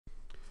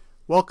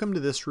Welcome to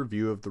this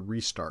review of the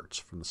restarts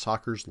from the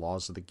soccer's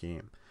laws of the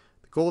game.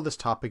 The goal of this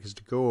topic is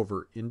to go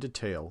over in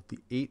detail the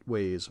 8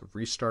 ways of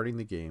restarting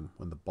the game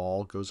when the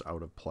ball goes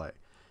out of play.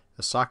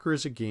 As soccer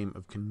is a game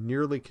of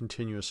nearly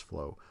continuous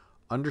flow,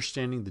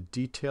 understanding the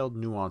detailed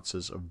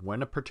nuances of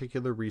when a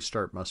particular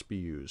restart must be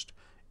used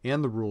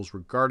and the rules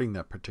regarding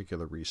that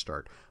particular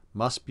restart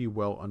must be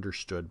well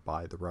understood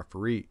by the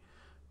referee.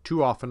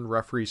 Too often,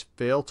 referees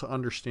fail to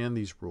understand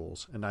these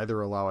rules and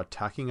either allow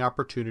attacking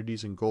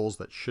opportunities and goals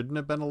that shouldn't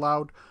have been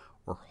allowed,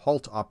 or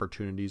halt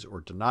opportunities or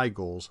deny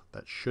goals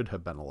that should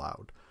have been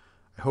allowed.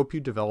 I hope you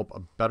develop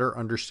a better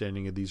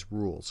understanding of these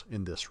rules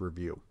in this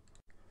review.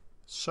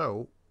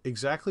 So,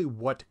 exactly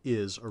what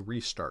is a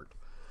restart?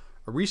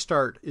 A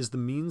restart is the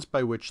means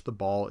by which the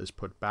ball is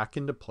put back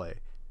into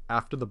play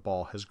after the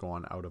ball has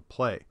gone out of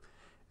play.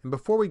 And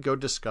before we go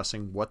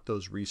discussing what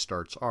those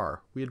restarts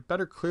are, we had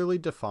better clearly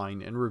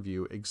define and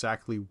review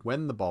exactly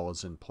when the ball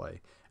is in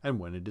play and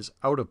when it is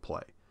out of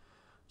play.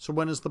 So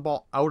when is the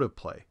ball out of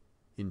play?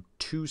 In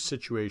 2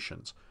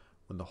 situations: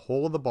 when the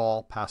whole of the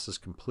ball passes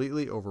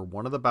completely over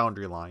one of the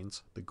boundary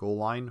lines, the goal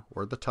line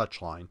or the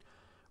touch line,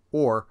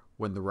 or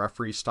when the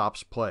referee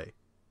stops play,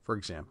 for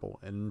example,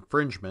 an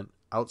infringement,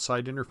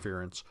 outside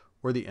interference,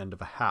 or the end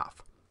of a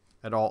half.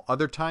 At all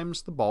other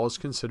times, the ball is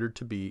considered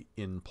to be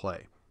in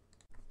play.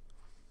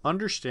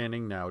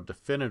 Understanding now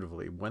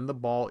definitively when the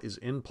ball is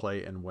in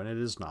play and when it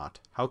is not,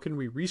 how can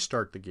we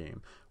restart the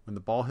game when the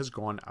ball has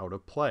gone out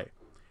of play?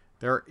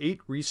 There are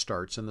 8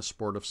 restarts in the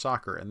sport of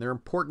soccer, and their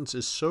importance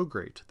is so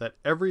great that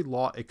every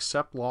law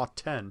except Law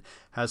 10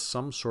 has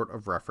some sort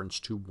of reference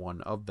to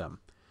one of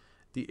them.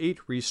 The 8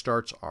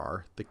 restarts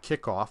are the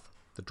kickoff,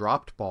 the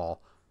dropped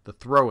ball, the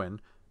throw-in,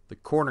 the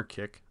corner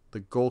kick, the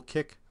goal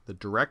kick, the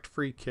direct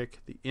free kick,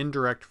 the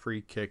indirect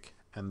free kick,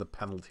 and the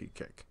penalty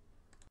kick.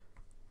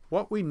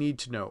 What we need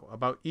to know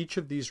about each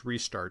of these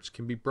restarts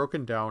can be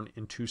broken down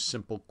into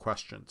simple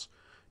questions.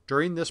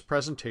 During this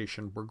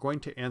presentation, we're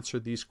going to answer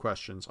these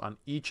questions on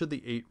each of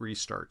the 8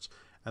 restarts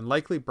and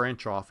likely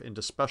branch off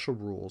into special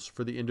rules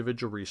for the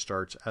individual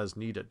restarts as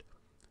needed.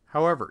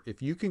 However,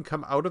 if you can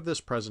come out of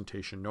this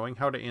presentation knowing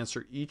how to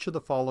answer each of the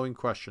following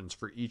questions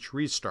for each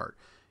restart,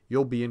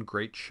 you'll be in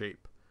great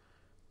shape.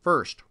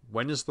 First,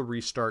 when is the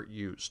restart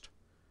used?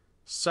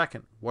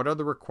 Second, what are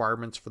the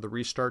requirements for the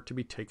restart to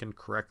be taken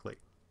correctly?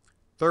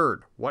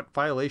 Third, what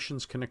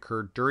violations can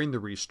occur during the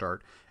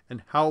restart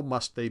and how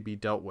must they be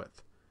dealt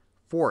with?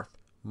 Fourth,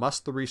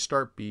 must the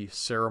restart be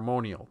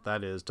ceremonial?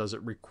 That is, does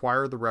it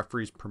require the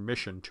referee's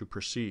permission to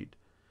proceed?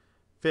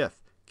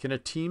 Fifth, can a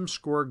team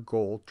score a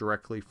goal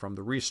directly from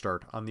the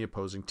restart on the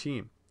opposing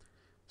team?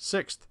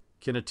 Sixth,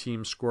 can a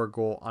team score a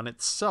goal on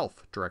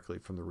itself directly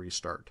from the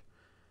restart?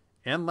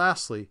 And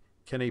lastly,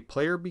 can a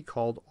player be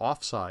called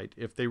offside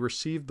if they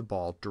receive the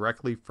ball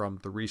directly from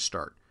the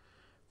restart?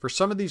 For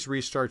some of these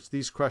restarts,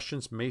 these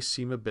questions may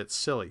seem a bit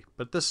silly,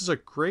 but this is a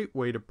great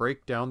way to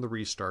break down the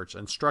restarts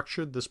and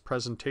structure this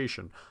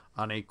presentation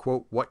on a,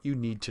 quote, what you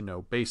need to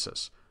know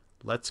basis.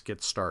 Let's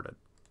get started.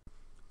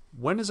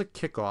 When is a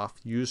kickoff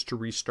used to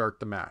restart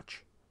the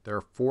match? There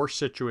are 4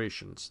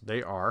 situations.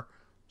 They are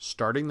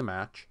starting the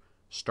match,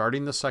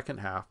 starting the second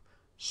half,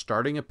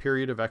 starting a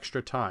period of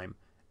extra time,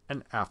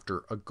 and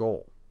after a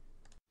goal.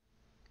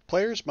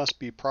 Players must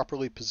be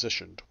properly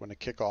positioned when a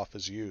kickoff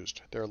is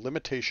used. There are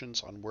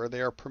limitations on where they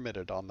are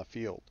permitted on the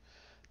field.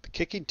 The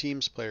kicking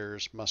team's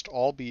players must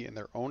all be in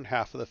their own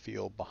half of the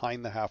field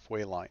behind the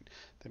halfway line.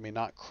 They may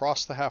not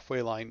cross the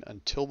halfway line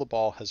until the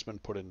ball has been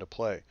put into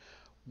play.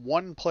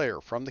 One player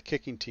from the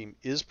kicking team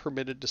is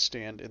permitted to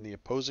stand in the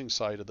opposing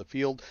side of the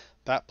field.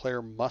 That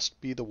player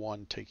must be the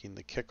one taking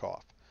the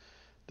kickoff.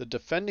 The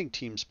defending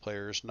team's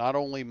players not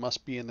only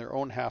must be in their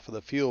own half of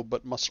the field,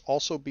 but must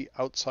also be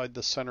outside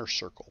the center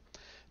circle.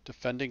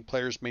 Defending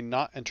players may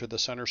not enter the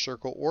center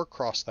circle or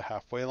cross the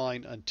halfway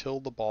line until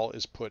the ball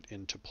is put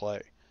into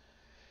play.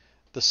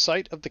 The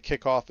site of the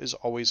kickoff is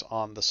always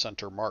on the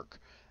center mark,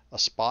 a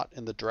spot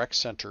in the direct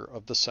center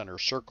of the center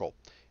circle.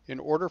 In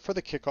order for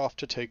the kickoff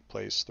to take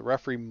place, the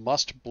referee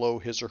must blow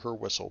his or her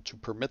whistle to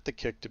permit the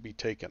kick to be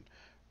taken.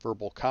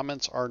 Verbal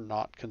comments are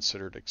not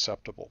considered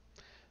acceptable.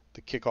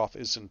 The kickoff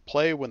is in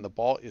play when the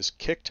ball is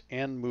kicked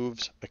and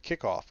moves. A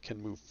kickoff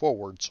can move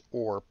forwards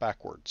or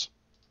backwards.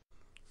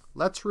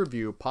 Let's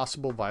review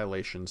possible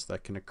violations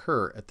that can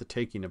occur at the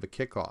taking of a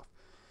kickoff.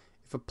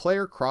 If a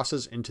player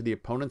crosses into the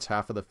opponent's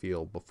half of the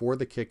field before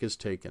the kick is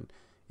taken,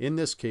 in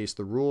this case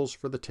the rules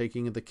for the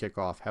taking of the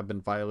kickoff have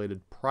been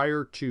violated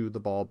prior to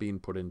the ball being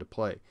put into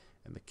play,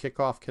 and the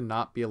kickoff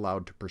cannot be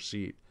allowed to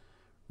proceed.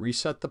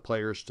 Reset the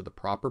players to the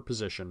proper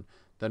position,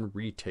 then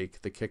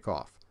retake the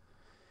kickoff.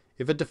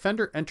 If a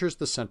defender enters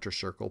the center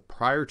circle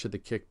prior to the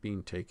kick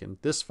being taken,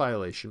 this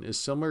violation is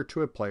similar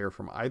to a player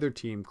from either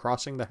team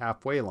crossing the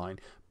halfway line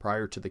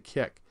prior to the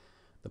kick.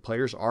 The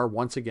players are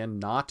once again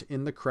not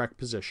in the correct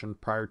position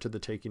prior to the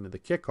taking of the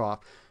kickoff,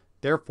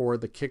 therefore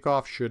the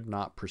kickoff should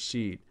not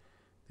proceed.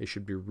 They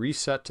should be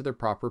reset to their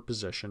proper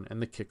position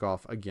and the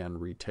kickoff again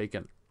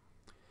retaken.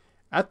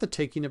 At the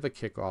taking of a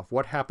kickoff,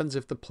 what happens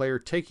if the player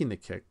taking the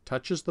kick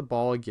touches the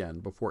ball again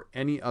before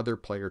any other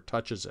player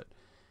touches it?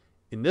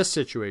 In this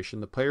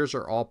situation, the players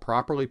are all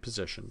properly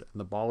positioned and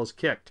the ball is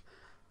kicked.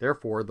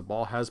 Therefore, the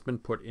ball has been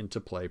put into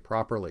play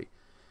properly.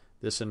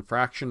 This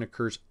infraction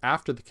occurs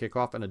after the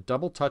kickoff, and a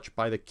double touch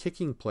by the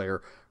kicking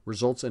player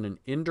results in an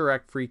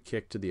indirect free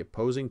kick to the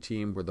opposing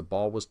team where the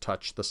ball was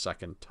touched the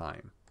second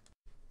time.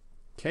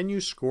 Can you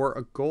score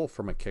a goal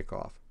from a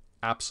kickoff?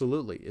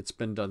 Absolutely. It's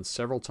been done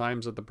several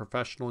times at the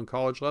professional and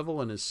college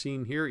level and is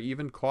seen here,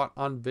 even caught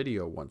on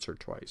video once or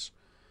twice.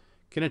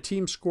 Can a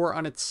team score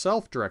on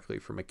itself directly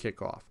from a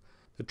kickoff?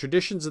 The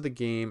traditions of the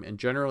game and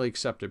generally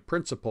accepted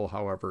principle,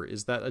 however,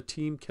 is that a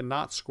team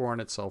cannot score on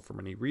itself from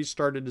any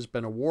restart it has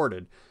been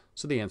awarded,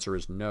 so the answer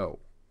is no.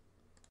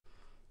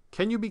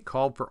 Can you be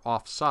called for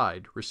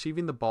offside,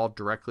 receiving the ball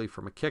directly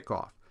from a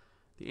kickoff?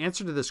 The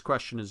answer to this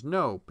question is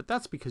no, but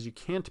that's because you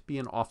can't be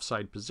in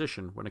offside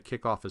position when a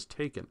kickoff is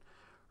taken.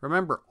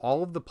 Remember,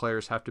 all of the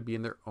players have to be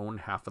in their own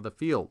half of the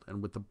field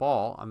and with the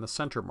ball on the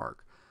center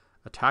mark.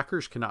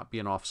 Attackers cannot be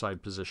in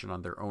offside position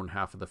on their own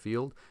half of the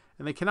field,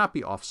 and they cannot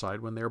be offside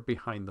when they are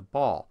behind the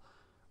ball.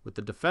 With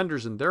the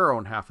defenders in their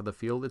own half of the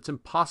field, it's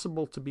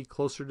impossible to be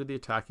closer to the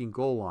attacking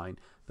goal line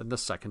than the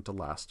second to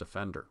last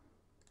defender.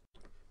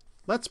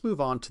 Let's move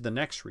on to the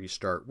next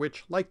restart,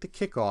 which, like the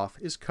kickoff,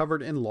 is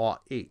covered in Law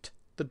 8,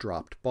 the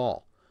dropped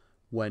ball.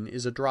 When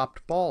is a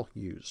dropped ball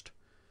used?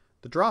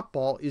 The drop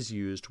ball is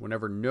used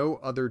whenever no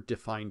other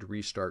defined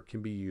restart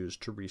can be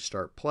used to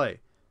restart play,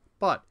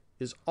 but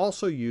is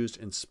also used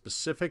in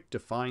specific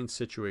defined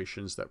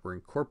situations that were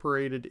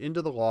incorporated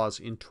into the laws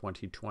in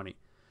 2020.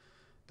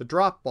 The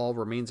drop ball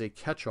remains a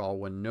catch-all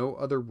when no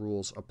other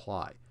rules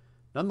apply.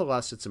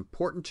 Nonetheless, it's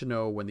important to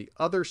know when the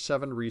other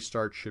 7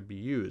 restarts should be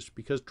used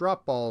because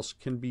drop balls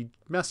can be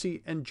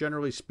messy and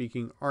generally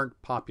speaking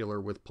aren't popular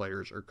with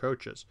players or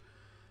coaches.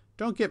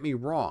 Don't get me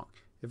wrong,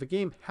 if a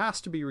game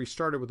has to be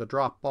restarted with a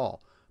drop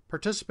ball,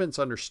 participants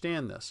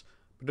understand this,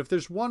 but if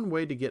there's one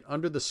way to get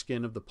under the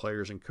skin of the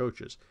players and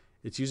coaches,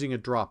 it's using a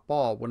drop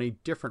ball when a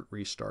different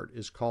restart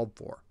is called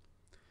for.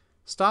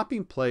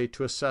 Stopping play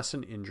to assess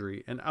an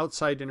injury and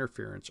outside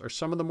interference are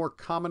some of the more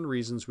common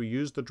reasons we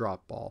use the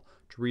drop ball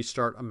to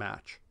restart a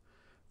match.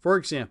 For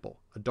example,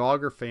 a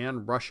dog or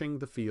fan rushing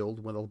the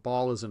field when the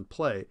ball is in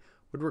play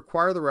would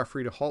require the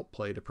referee to halt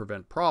play to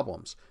prevent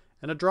problems,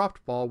 and a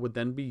dropped ball would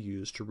then be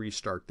used to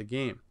restart the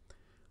game.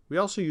 We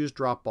also use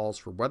drop balls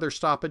for weather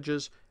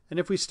stoppages and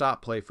if we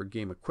stop play for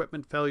game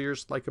equipment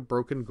failures like a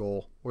broken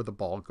goal or the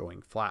ball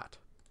going flat.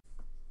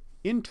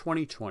 In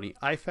 2020,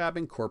 IFAB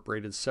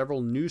incorporated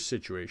several new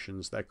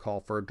situations that call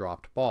for a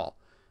dropped ball.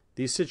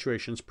 These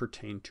situations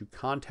pertain to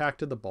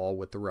contact of the ball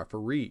with the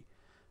referee.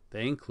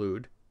 They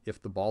include if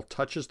the ball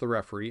touches the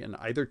referee and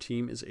either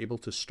team is able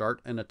to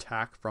start an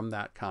attack from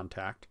that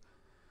contact,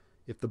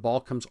 if the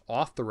ball comes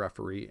off the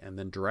referee and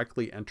then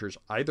directly enters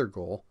either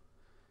goal,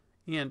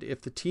 and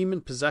if the team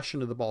in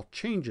possession of the ball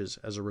changes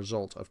as a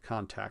result of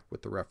contact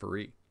with the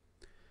referee.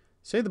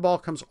 Say the ball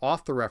comes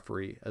off the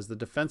referee as the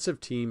defensive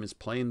team is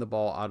playing the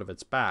ball out of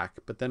its back,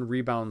 but then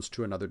rebounds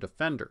to another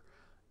defender.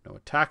 No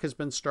attack has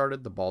been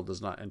started, the ball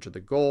does not enter the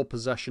goal,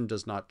 possession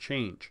does not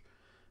change.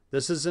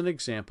 This is an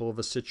example of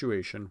a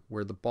situation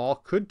where the ball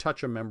could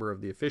touch a member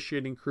of the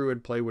officiating crew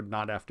and play would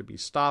not have to be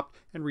stopped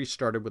and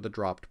restarted with a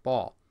dropped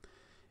ball.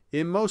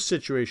 In most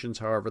situations,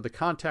 however, the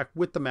contact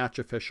with the match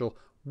official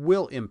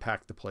will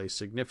impact the play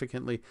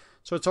significantly,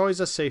 so it's always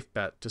a safe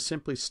bet to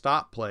simply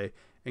stop play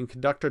and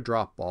conduct a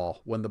drop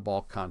ball when the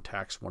ball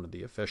contacts one of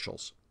the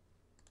officials.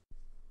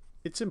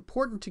 It's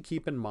important to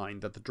keep in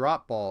mind that the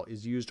drop ball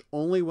is used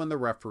only when the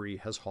referee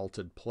has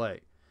halted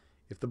play.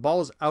 If the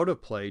ball is out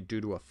of play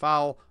due to a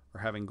foul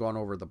or having gone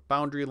over the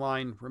boundary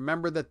line,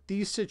 remember that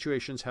these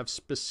situations have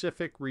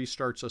specific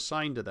restarts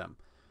assigned to them.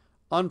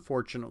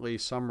 Unfortunately,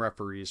 some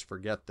referees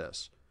forget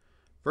this.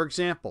 For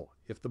example,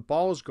 if the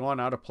ball has gone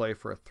out of play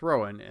for a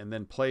throw-in and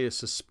then play is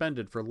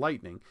suspended for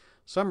lightning,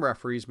 some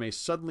referees may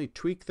suddenly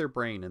tweak their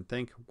brain and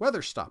think,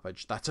 weather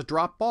stoppage, that's a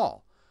drop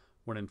ball,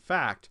 when in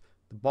fact,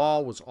 the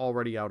ball was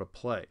already out of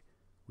play.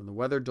 When the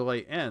weather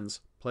delay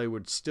ends, play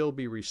would still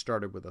be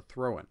restarted with a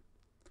throw-in.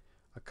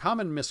 A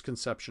common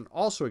misconception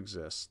also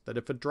exists that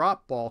if a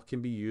drop ball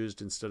can be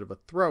used instead of a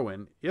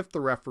throw-in if the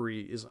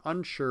referee is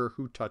unsure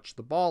who touched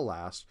the ball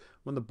last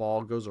when the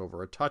ball goes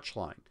over a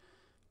touchline.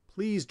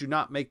 Please do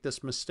not make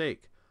this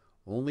mistake.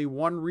 Only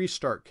one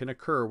restart can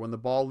occur when the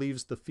ball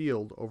leaves the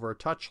field over a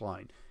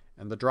touchline,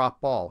 and the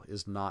drop ball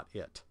is not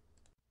it.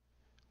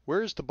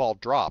 Where is the ball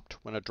dropped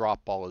when a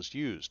drop ball is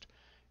used?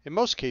 In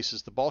most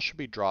cases, the ball should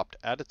be dropped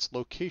at its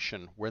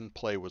location when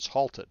play was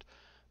halted.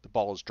 The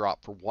ball is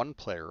dropped for one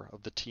player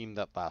of the team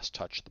that last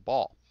touched the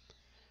ball.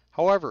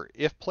 However,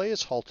 if play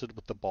is halted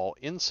with the ball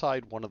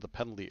inside one of the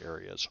penalty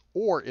areas,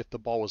 or if the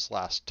ball was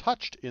last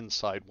touched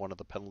inside one of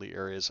the penalty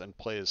areas and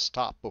play is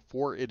stopped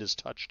before it is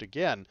touched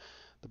again,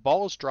 the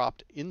ball is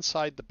dropped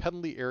inside the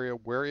penalty area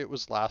where it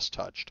was last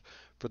touched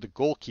for the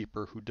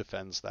goalkeeper who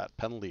defends that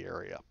penalty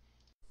area.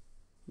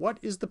 What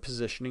is the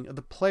positioning of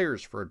the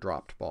players for a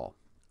dropped ball?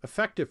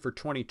 Effective for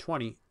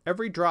 2020,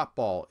 every drop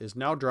ball is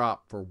now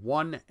dropped for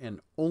one and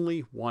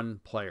only one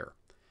player.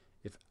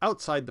 If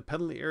outside the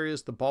penalty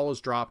areas, the ball is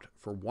dropped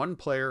for one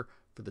player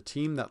for the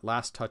team that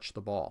last touched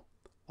the ball.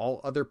 All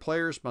other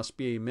players must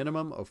be a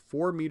minimum of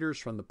 4 meters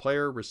from the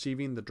player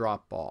receiving the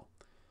drop ball.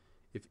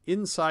 If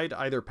inside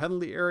either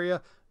penalty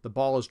area, the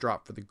ball is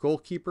dropped for the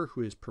goalkeeper,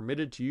 who is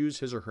permitted to use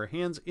his or her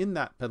hands in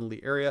that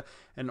penalty area,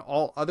 and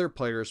all other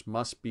players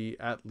must be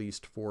at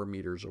least 4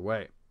 meters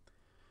away.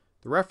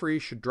 The referee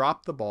should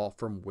drop the ball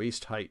from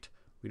waist height.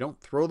 We don't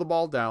throw the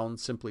ball down,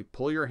 simply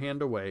pull your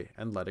hand away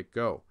and let it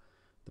go.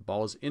 The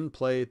ball is in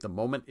play the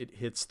moment it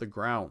hits the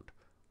ground.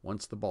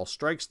 Once the ball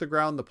strikes the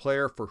ground, the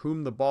player for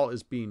whom the ball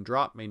is being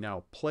dropped may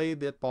now play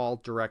that ball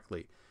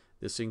directly.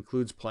 This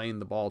includes playing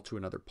the ball to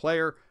another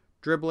player,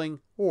 dribbling,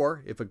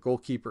 or, if a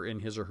goalkeeper in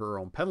his or her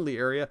own penalty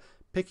area,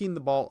 picking the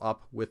ball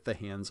up with the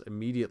hands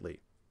immediately.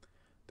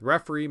 The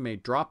referee may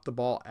drop the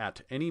ball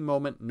at any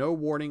moment. No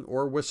warning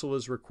or whistle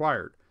is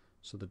required.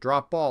 So the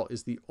drop ball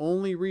is the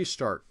only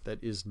restart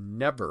that is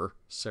never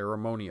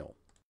ceremonial.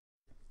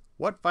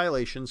 What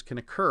violations can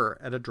occur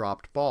at a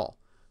dropped ball?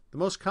 The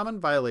most common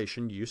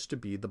violation used to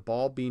be the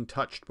ball being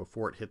touched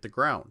before it hit the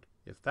ground.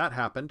 If that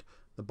happened,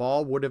 the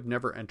ball would have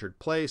never entered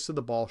play, so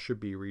the ball should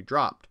be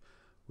redropped.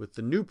 With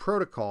the new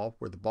protocol,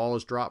 where the ball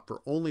is dropped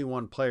for only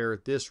one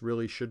player, this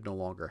really should no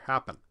longer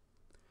happen.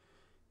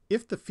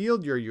 If the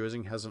field you're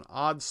using has an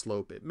odd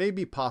slope, it may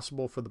be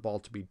possible for the ball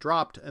to be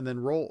dropped and then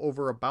roll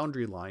over a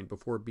boundary line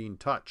before being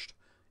touched.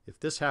 If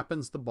this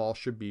happens, the ball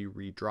should be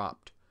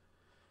redropped.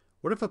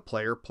 What if a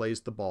player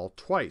plays the ball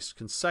twice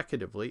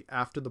consecutively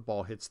after the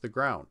ball hits the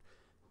ground?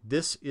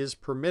 This is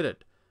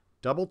permitted.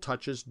 Double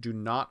touches do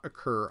not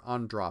occur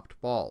on dropped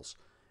balls.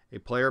 A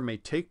player may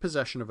take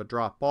possession of a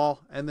dropped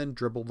ball and then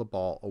dribble the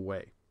ball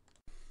away.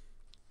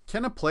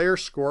 Can a player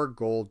score a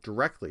goal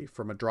directly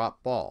from a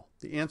dropped ball?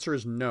 The answer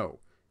is no.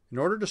 In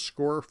order to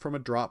score from a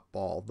drop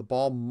ball, the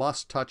ball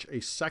must touch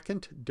a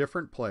second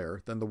different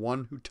player than the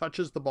one who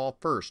touches the ball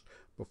first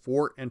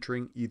before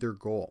entering either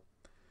goal.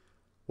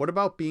 What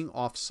about being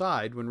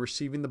offside when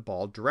receiving the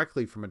ball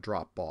directly from a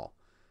drop ball?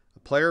 A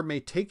player may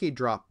take a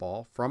drop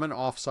ball from an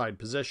offside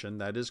position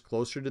that is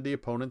closer to the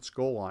opponent's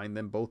goal line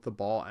than both the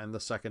ball and the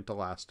second to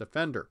last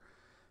defender.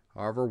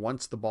 However,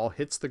 once the ball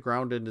hits the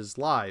ground and is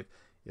live,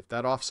 if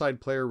that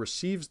offside player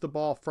receives the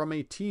ball from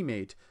a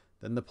teammate,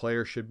 then the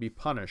player should be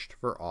punished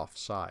for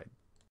offside.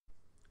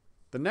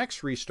 The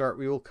next restart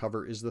we will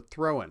cover is the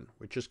throw-in,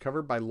 which is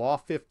covered by Law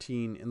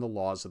 15 in the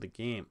laws of the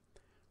game.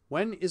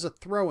 When is a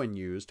throw-in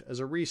used as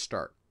a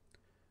restart?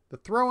 The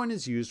throw-in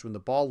is used when the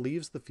ball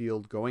leaves the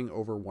field going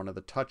over one of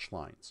the touch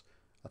lines.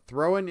 A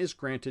throw-in is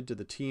granted to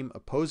the team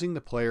opposing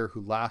the player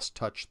who last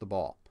touched the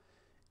ball.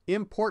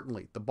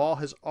 Importantly, the ball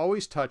has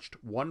always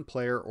touched one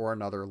player or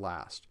another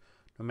last.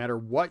 No matter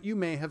what you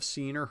may have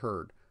seen or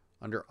heard,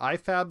 under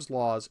IFAB's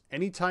laws,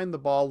 anytime the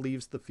ball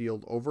leaves the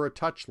field over a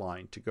touch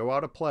line to go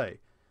out of play,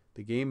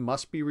 the game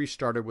must be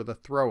restarted with a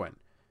throw-in.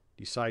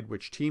 Decide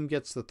which team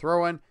gets the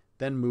throw-in,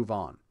 then move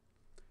on.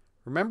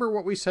 Remember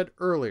what we said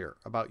earlier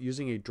about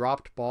using a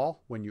dropped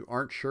ball when you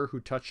aren't sure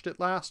who touched it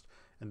last,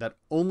 and that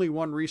only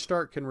one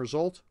restart can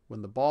result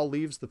when the ball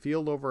leaves the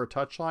field over a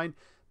touchline?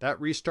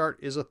 That restart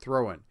is a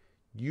throw-in.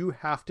 You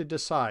have to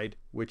decide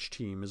which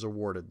team is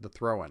awarded the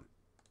throw-in.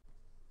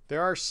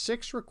 There are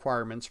 6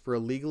 requirements for a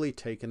legally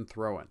taken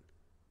throw-in.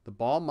 The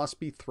ball must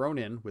be thrown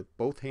in with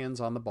both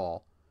hands on the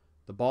ball.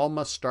 The ball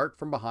must start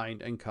from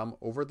behind and come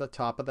over the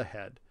top of the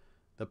head.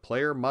 The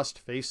player must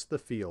face the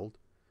field.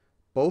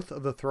 Both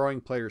of the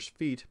throwing player's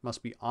feet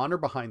must be on or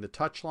behind the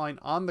touchline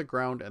on the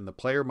ground, and the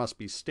player must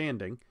be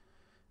standing.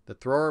 The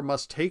thrower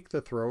must take the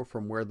throw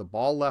from where the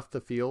ball left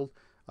the field.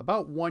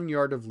 About 1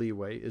 yard of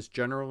leeway is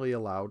generally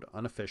allowed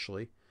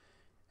unofficially.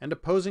 And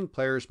opposing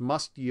players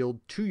must yield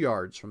 2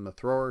 yards from the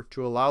thrower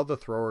to allow the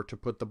thrower to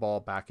put the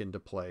ball back into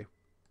play.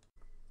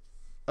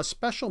 A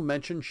special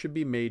mention should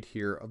be made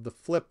here of the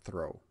flip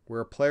throw,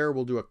 where a player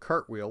will do a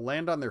cartwheel,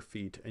 land on their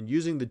feet, and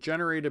using the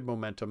generated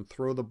momentum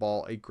throw the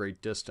ball a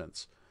great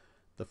distance.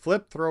 The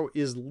flip throw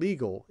is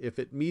legal if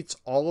it meets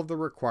all of the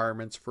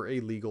requirements for a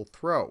legal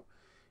throw.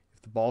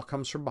 If the ball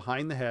comes from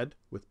behind the head,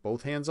 with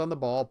both hands on the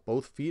ball,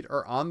 both feet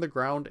are on the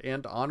ground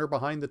and on or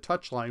behind the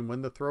touchline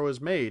when the throw is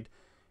made,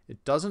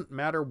 it doesn't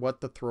matter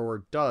what the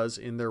thrower does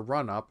in their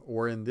run-up,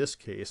 or in this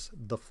case,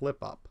 the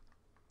flip-up.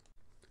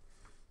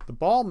 The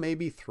ball may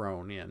be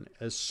thrown in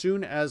as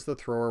soon as the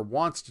thrower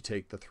wants to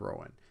take the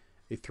throw-in.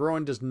 A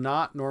throw-in does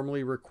not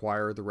normally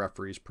require the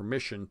referee's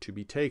permission to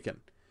be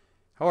taken.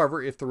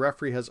 However, if the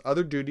referee has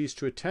other duties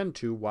to attend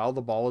to while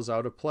the ball is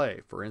out of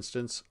play, for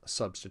instance,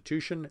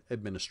 substitution,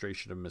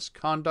 administration of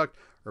misconduct,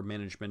 or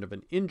management of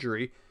an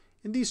injury,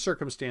 in these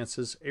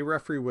circumstances, a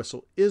referee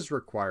whistle is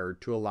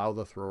required to allow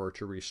the thrower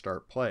to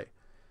restart play.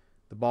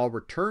 The ball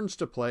returns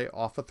to play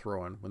off a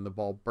throw-in when the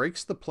ball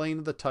breaks the plane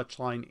of the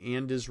touchline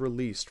and is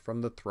released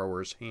from the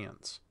thrower's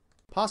hands.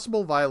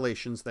 Possible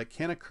violations that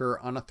can occur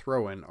on a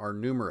throw-in are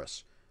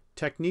numerous.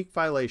 Technique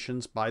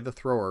violations by the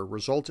thrower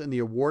result in the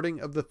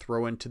awarding of the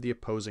throw-in to the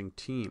opposing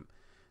team.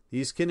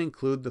 These can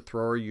include the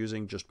thrower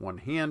using just one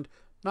hand,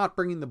 not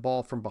bringing the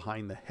ball from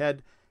behind the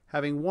head,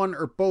 having one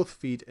or both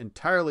feet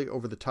entirely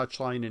over the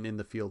touchline and in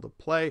the field of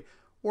play,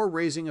 or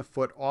raising a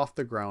foot off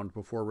the ground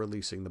before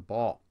releasing the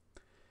ball.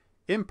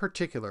 In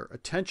particular,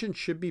 attention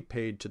should be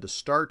paid to the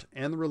start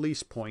and the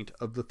release point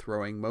of the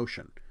throwing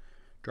motion.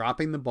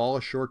 Dropping the ball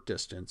a short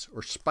distance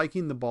or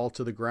spiking the ball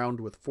to the ground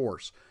with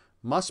force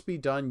must be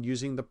done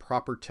using the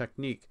proper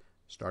technique,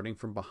 starting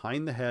from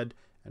behind the head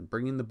and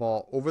bringing the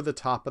ball over the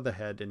top of the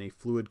head in a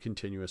fluid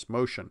continuous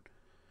motion.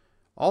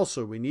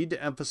 Also, we need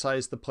to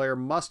emphasize the player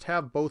must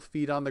have both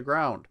feet on the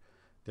ground.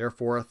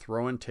 Therefore, a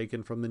throw-in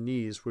taken from the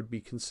knees would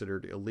be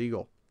considered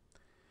illegal.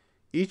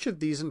 Each of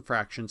these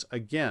infractions,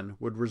 again,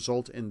 would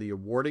result in the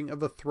awarding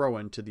of a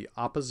throw-in to the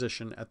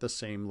opposition at the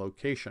same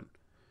location.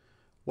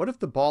 What if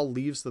the ball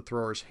leaves the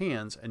thrower's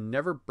hands and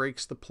never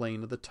breaks the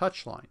plane of the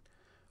touchline?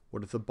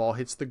 What if the ball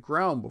hits the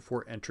ground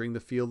before entering the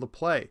field of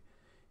play?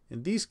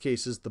 In these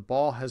cases, the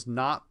ball has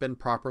not been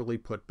properly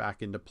put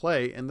back into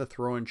play, and the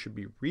throw-in should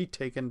be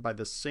retaken by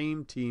the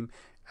same team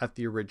at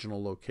the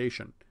original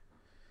location.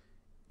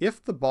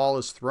 If the ball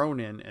is thrown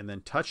in and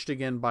then touched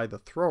again by the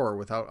thrower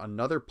without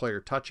another player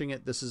touching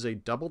it, this is a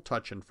double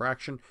touch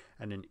infraction,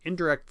 and an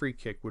indirect free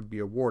kick would be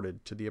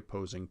awarded to the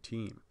opposing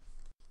team.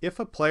 If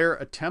a player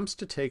attempts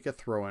to take a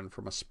throw-in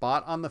from a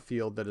spot on the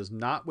field that is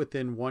not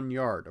within 1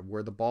 yard of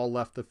where the ball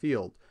left the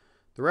field,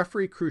 the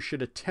referee crew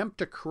should attempt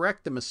to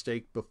correct the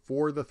mistake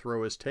before the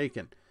throw is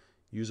taken.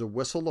 Use a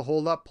whistle to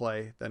hold up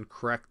play, then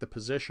correct the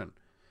position.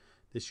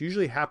 This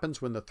usually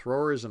happens when the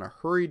thrower is in a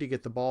hurry to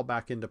get the ball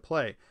back into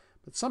play,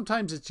 but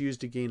sometimes it's used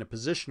to gain a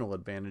positional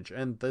advantage,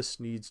 and this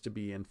needs to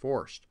be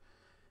enforced.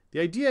 The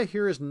idea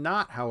here is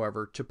not,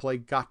 however, to play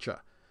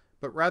gotcha,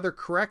 but rather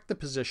correct the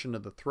position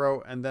of the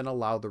throw and then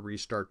allow the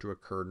restart to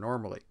occur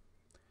normally.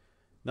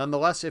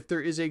 Nonetheless, if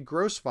there is a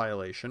gross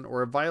violation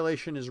or a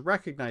violation is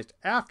recognized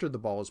after the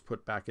ball is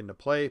put back into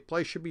play,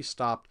 play should be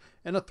stopped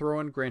and a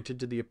throw-in granted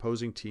to the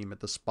opposing team at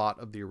the spot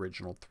of the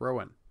original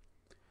throw-in.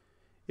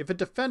 If a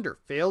defender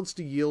fails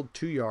to yield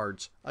 2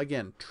 yards,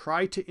 again,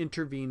 try to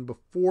intervene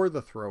before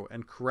the throw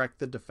and correct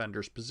the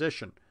defender's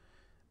position.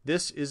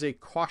 This is a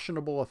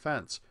cautionable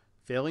offense,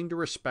 failing to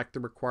respect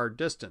the required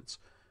distance,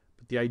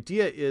 but the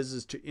idea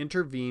is to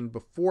intervene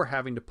before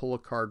having to pull a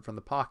card from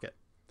the pocket.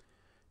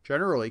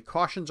 Generally,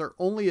 cautions are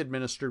only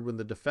administered when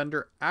the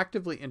defender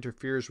actively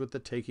interferes with the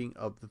taking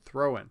of the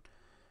throw-in.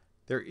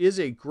 There is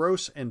a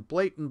gross and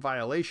blatant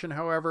violation,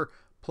 however,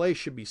 play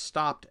should be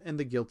stopped and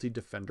the guilty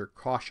defender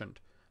cautioned.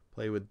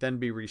 Play would then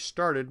be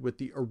restarted with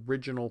the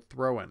original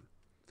throw-in.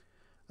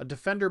 A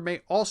defender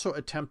may also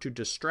attempt to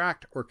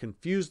distract or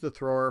confuse the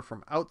thrower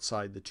from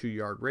outside the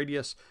 2-yard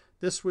radius.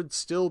 This would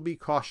still be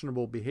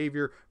cautionable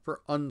behavior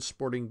for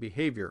unsporting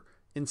behavior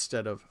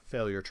instead of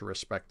failure to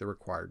respect the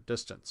required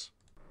distance.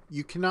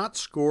 You cannot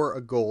score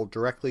a goal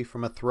directly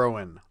from a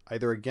throw-in,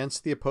 either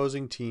against the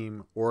opposing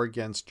team or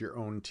against your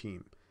own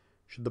team.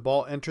 Should the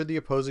ball enter the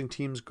opposing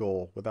team's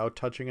goal without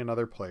touching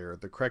another player,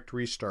 the correct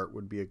restart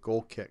would be a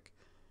goal kick.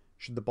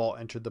 Should the ball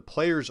enter the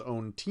player's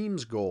own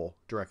team's goal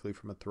directly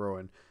from a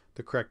throw-in,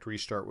 the correct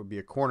restart would be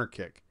a corner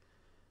kick.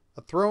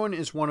 A throw-in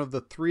is one of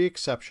the 3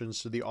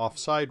 exceptions to the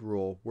offside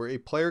rule, where a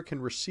player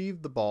can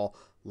receive the ball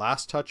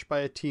last touched by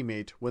a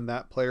teammate when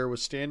that player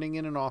was standing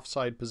in an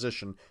offside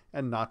position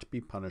and not be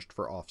punished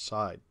for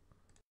offside.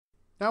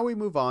 Now we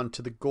move on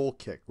to the goal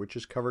kick, which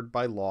is covered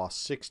by Law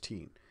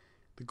 16.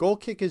 The goal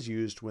kick is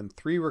used when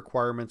 3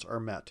 requirements are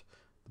met.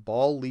 The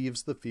ball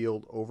leaves the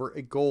field over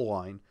a goal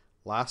line,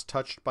 last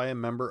touched by a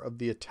member of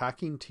the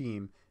attacking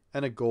team,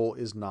 and a goal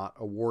is not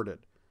awarded.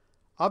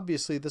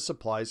 Obviously, this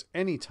applies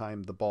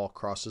anytime the ball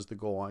crosses the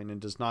goal line and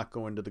does not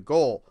go into the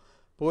goal,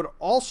 but would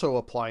also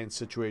apply in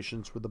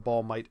situations where the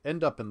ball might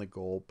end up in the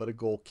goal, but a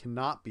goal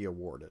cannot be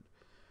awarded.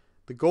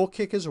 The goal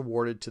kick is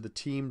awarded to the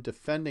team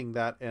defending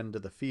that end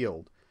of the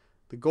field.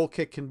 The goal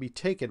kick can be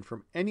taken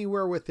from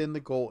anywhere within the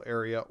goal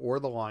area or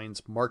the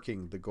lines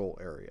marking the goal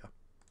area.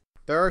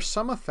 There are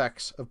some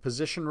effects of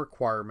position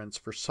requirements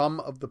for some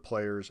of the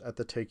players at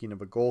the taking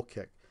of a goal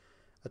kick.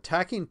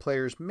 Attacking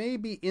players may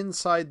be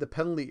inside the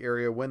penalty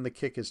area when the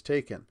kick is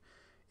taken.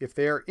 If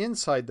they are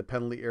inside the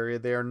penalty area,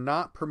 they are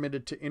not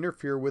permitted to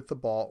interfere with the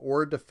ball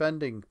or a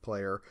defending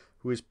player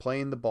who is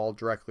playing the ball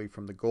directly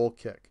from the goal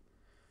kick.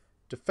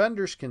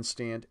 Defenders can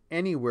stand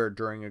anywhere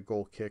during a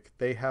goal kick.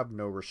 They have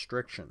no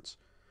restrictions.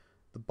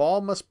 The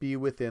ball must be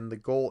within the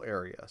goal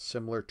area.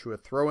 Similar to a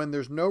throw-in,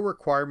 there's no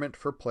requirement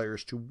for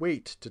players to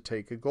wait to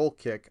take a goal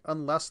kick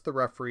unless the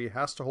referee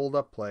has to hold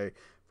up play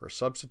for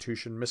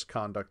substitution,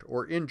 misconduct,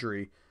 or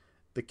injury.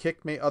 The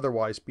kick may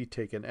otherwise be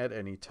taken at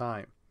any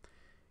time.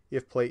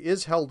 If play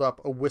is held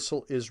up, a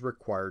whistle is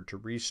required to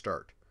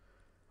restart.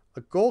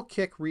 A goal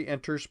kick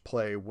re-enters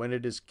play when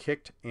it is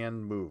kicked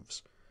and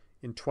moves.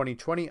 In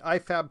 2020,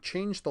 IFAB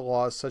changed the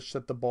laws such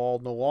that the ball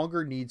no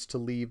longer needs to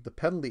leave the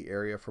penalty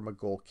area from a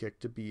goal kick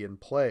to be in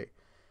play.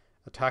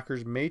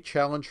 Attackers may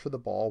challenge for the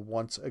ball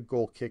once a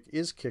goal kick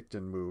is kicked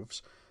and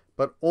moves,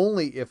 but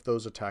only if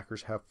those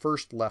attackers have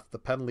first left the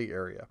penalty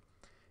area.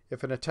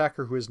 If an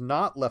attacker who has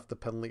not left the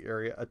penalty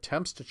area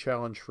attempts to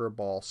challenge for a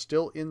ball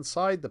still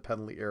inside the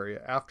penalty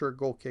area after a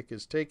goal kick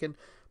is taken,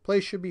 play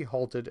should be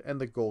halted and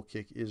the goal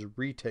kick is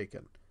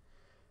retaken.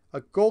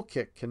 A goal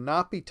kick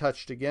cannot be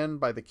touched again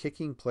by the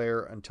kicking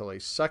player until a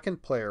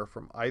second player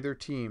from either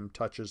team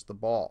touches the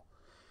ball.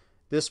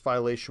 This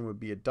violation would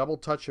be a double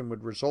touch and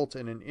would result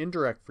in an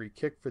indirect free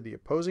kick for the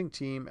opposing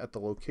team at the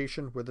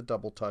location where the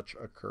double touch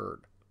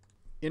occurred.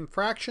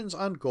 Infractions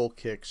on goal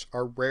kicks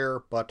are rare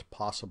but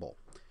possible.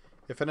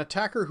 If an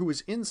attacker who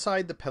is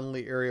inside the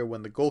penalty area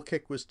when the goal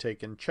kick was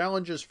taken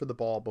challenges for the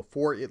ball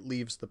before it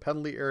leaves the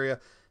penalty area,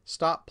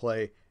 stop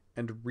play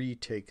and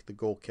retake the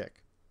goal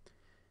kick.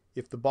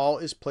 If the ball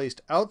is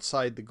placed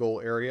outside the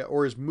goal area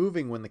or is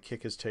moving when the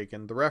kick is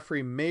taken, the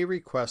referee may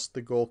request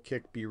the goal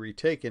kick be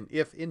retaken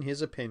if, in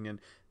his opinion,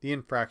 the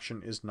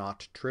infraction is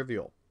not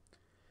trivial.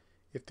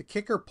 If the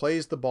kicker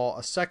plays the ball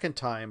a second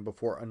time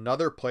before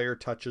another player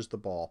touches the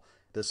ball,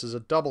 this is a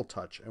double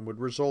touch and would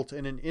result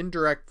in an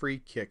indirect free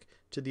kick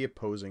to the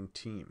opposing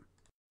team.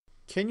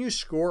 Can you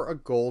score a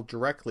goal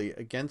directly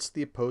against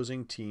the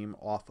opposing team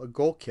off a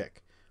goal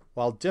kick?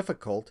 While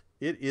difficult,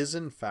 it is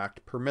in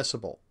fact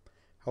permissible.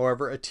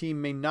 However, a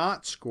team may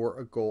not score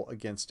a goal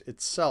against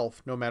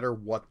itself no matter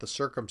what the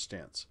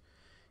circumstance.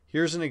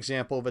 Here's an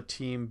example of a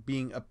team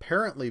being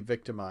apparently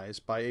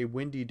victimized by a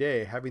windy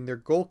day having their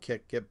goal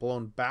kick get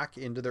blown back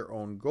into their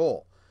own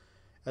goal.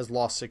 As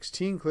Law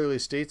 16 clearly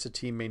states, a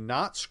team may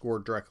not score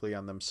directly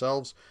on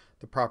themselves.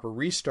 The proper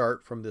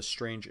restart from this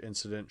strange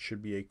incident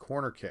should be a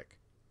corner kick.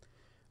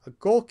 A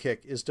goal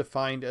kick is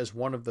defined as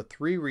one of the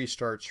three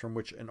restarts from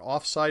which an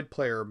offside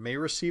player may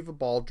receive a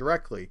ball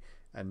directly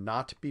and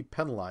not be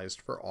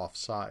penalized for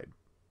offside.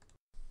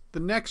 The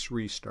next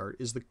restart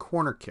is the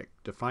corner kick,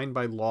 defined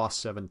by Law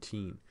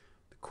 17.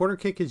 The corner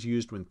kick is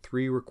used when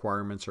three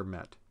requirements are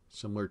met,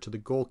 similar to the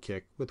goal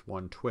kick with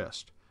one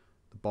twist.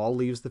 The ball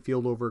leaves the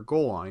field over a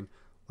goal line,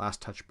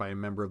 last touched by a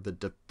member of the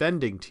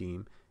defending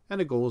team, and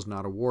a goal is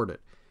not awarded.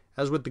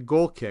 As with the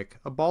goal kick,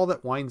 a ball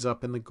that winds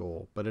up in the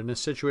goal, but in a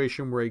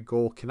situation where a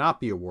goal cannot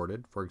be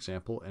awarded, for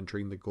example,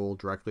 entering the goal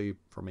directly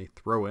from a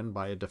throw-in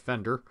by a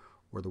defender,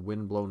 or the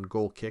wind-blown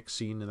goal kick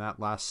seen in that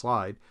last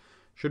slide,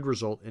 should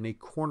result in a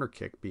corner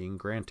kick being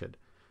granted.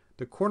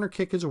 The corner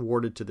kick is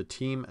awarded to the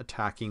team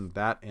attacking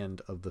that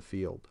end of the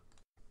field.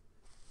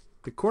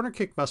 The corner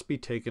kick must be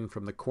taken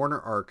from the corner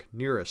arc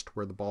nearest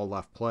where the ball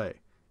left play.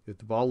 If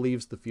the ball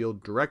leaves the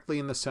field directly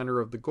in the center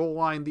of the goal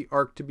line, the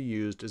arc to be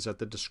used is at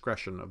the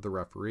discretion of the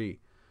referee.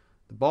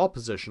 The ball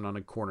position on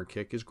a corner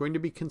kick is going to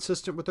be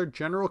consistent with our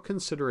general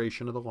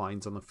consideration of the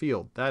lines on the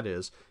field. That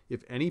is,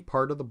 if any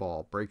part of the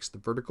ball breaks the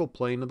vertical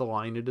plane of the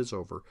line it is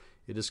over,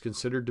 it is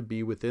considered to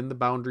be within the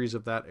boundaries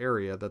of that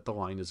area that the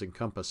line is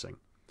encompassing.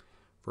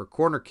 For a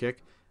corner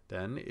kick,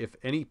 then, if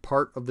any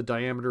part of the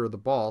diameter of the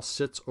ball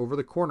sits over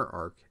the corner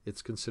arc,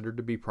 it's considered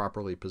to be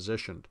properly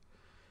positioned.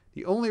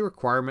 The only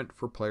requirement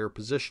for player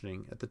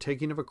positioning at the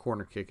taking of a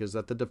corner kick is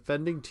that the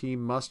defending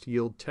team must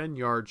yield 10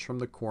 yards from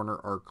the corner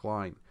arc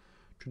line.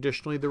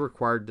 Traditionally, the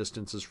required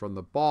distance is from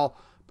the ball,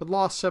 but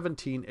Law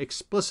 17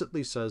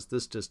 explicitly says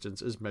this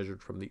distance is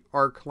measured from the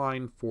arc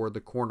line for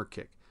the corner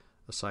kick.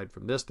 Aside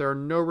from this, there are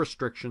no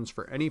restrictions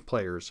for any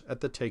players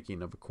at the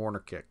taking of a corner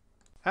kick.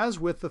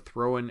 As with the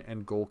throw-in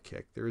and goal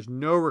kick, there is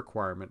no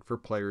requirement for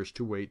players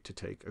to wait to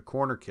take a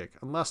corner kick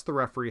unless the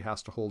referee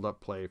has to hold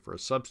up play for a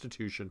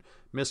substitution,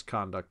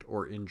 misconduct,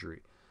 or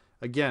injury.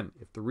 Again,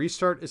 if the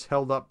restart is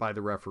held up by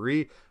the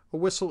referee, a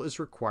whistle is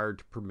required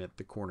to permit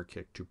the corner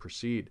kick to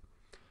proceed.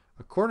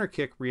 A corner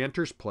kick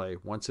re-enters play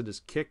once it is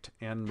kicked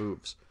and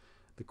moves.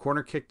 The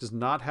corner kick does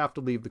not have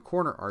to leave the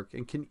corner arc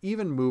and can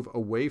even move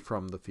away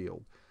from the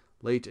field.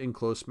 Late in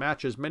close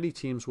matches, many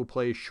teams will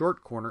play a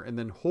short corner and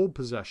then hold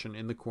possession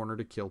in the corner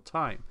to kill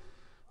time.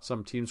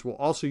 Some teams will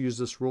also use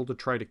this rule to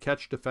try to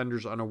catch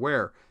defenders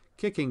unaware,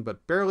 kicking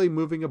but barely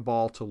moving a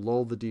ball to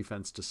lull the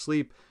defense to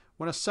sleep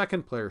when a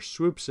second player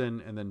swoops in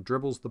and then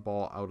dribbles the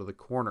ball out of the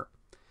corner.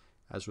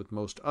 As with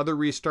most other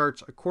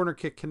restarts, a corner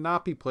kick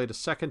cannot be played a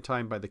second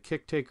time by the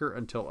kick taker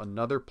until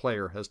another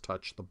player has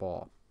touched the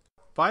ball.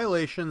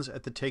 Violations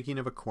at the taking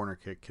of a corner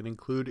kick can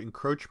include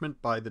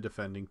encroachment by the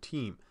defending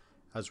team.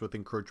 As with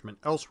encroachment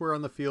elsewhere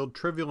on the field,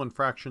 trivial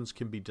infractions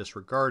can be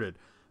disregarded,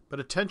 but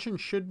attention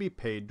should be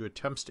paid to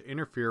attempts to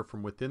interfere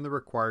from within the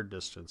required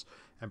distance,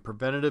 and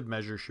preventative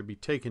measures should be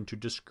taken to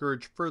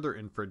discourage further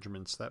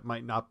infringements that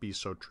might not be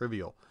so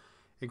trivial.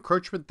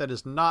 Encroachment that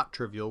is not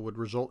trivial would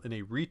result in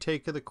a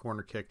retake of the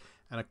corner kick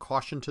and a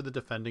caution to the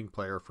defending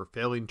player for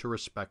failing to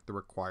respect the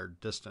required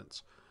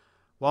distance.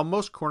 While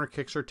most corner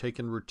kicks are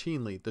taken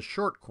routinely, the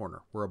short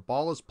corner, where a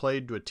ball is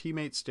played to a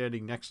teammate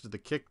standing next to the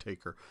kick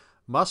taker,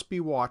 must be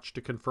watched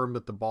to confirm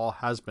that the ball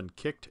has been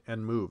kicked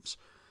and moves.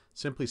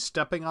 Simply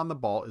stepping on the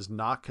ball is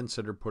not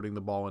considered putting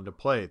the ball into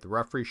play. The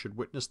referee should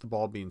witness the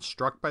ball being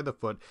struck by the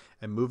foot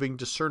and moving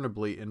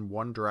discernibly in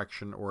one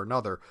direction or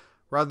another,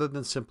 rather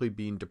than simply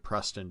being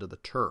depressed into the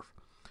turf.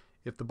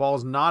 If the ball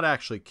is not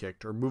actually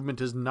kicked or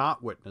movement is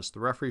not witnessed, the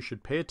referee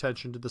should pay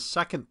attention to the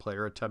second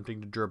player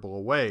attempting to dribble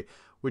away,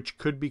 which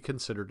could be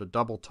considered a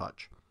double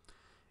touch.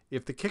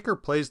 If the kicker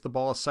plays the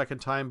ball a second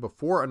time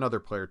before another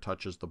player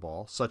touches the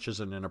ball, such as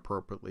an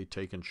inappropriately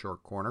taken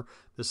short corner,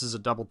 this is a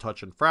double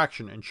touch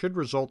infraction and should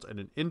result in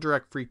an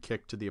indirect free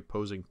kick to the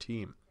opposing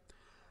team.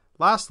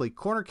 Lastly,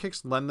 corner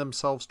kicks lend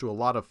themselves to a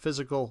lot of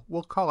physical,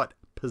 we'll call it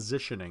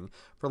positioning,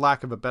 for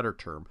lack of a better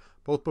term,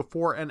 both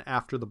before and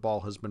after the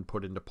ball has been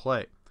put into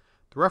play.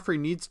 The referee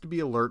needs to be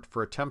alert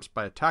for attempts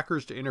by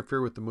attackers to interfere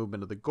with the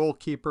movement of the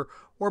goalkeeper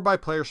or by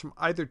players from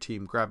either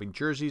team grabbing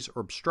jerseys or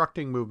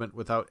obstructing movement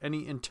without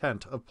any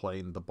intent of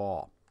playing the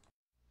ball.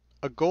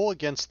 A goal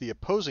against the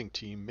opposing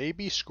team may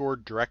be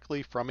scored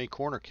directly from a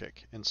corner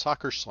kick, in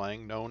soccer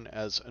slang known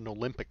as an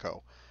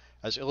Olympico.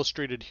 As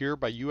illustrated here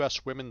by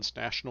U.S. women's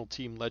national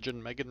team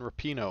legend Megan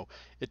Rapinoe,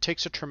 it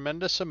takes a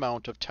tremendous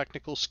amount of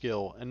technical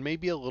skill and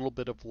maybe a little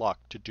bit of luck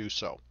to do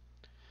so.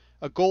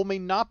 A goal may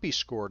not be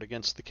scored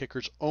against the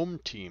kicker's own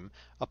team.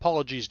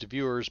 Apologies to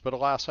viewers, but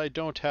alas, I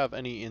don't have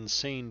any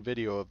insane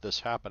video of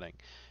this happening.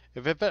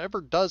 If it ever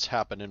does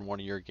happen in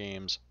one of your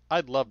games,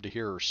 I'd love to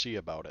hear or see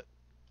about it.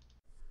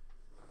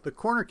 The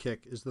corner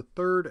kick is the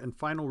third and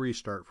final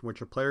restart from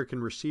which a player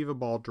can receive a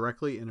ball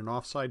directly in an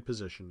offside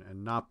position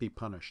and not be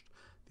punished.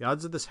 The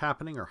odds of this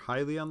happening are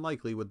highly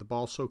unlikely with the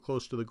ball so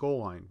close to the goal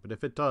line, but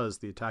if it does,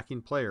 the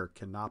attacking player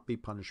cannot be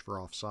punished for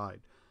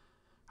offside.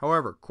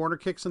 However, corner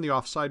kicks in the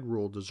offside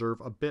rule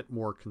deserve a bit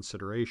more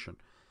consideration.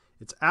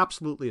 It's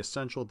absolutely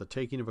essential at the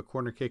taking of a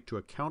corner kick to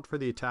account for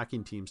the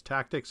attacking team's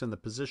tactics and the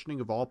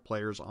positioning of all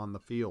players on the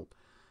field.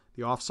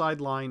 The offside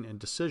line and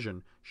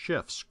decision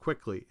shifts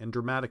quickly and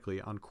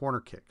dramatically on corner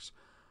kicks.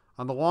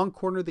 On the long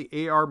corner,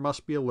 the AR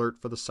must be alert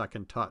for the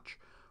second touch.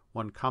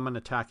 One common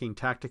attacking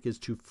tactic is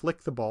to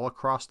flick the ball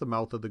across the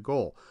mouth of the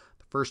goal.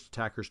 The first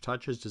attacker's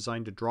touch is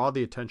designed to draw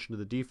the attention of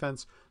the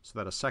defense so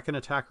that a second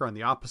attacker on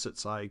the opposite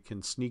side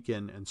can sneak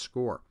in and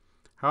score.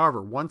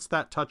 However, once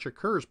that touch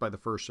occurs by the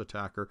first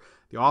attacker,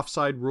 the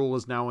offside rule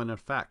is now in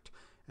effect,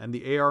 and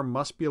the AR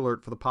must be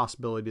alert for the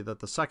possibility that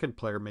the second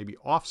player may be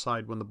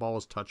offside when the ball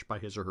is touched by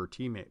his or her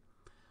teammate.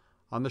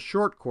 On the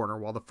short corner,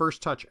 while the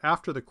first touch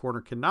after the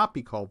corner cannot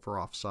be called for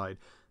offside,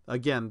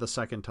 again the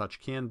second touch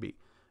can be.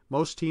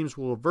 Most teams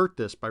will avert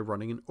this by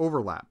running an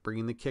overlap,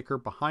 bringing the kicker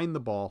behind the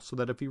ball so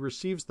that if he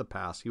receives the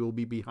pass, he will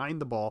be behind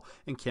the ball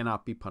and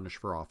cannot be punished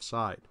for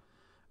offside.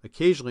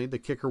 Occasionally, the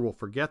kicker will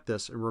forget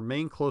this and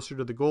remain closer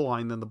to the goal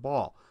line than the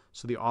ball,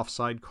 so the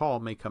offside call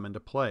may come into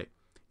play.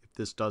 If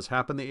this does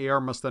happen, the AR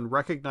must then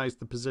recognize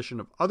the position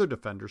of other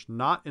defenders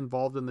not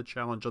involved in the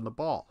challenge on the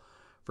ball.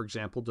 For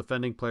example,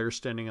 defending players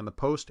standing on the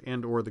post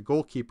and/or the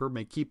goalkeeper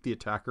may keep the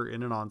attacker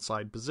in an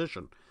onside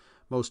position.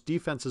 Most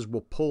defenses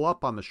will pull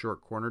up on the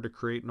short corner to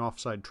create an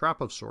offside trap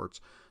of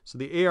sorts, so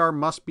the AR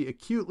must be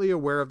acutely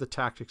aware of the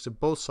tactics of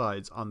both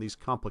sides on these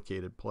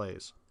complicated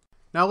plays.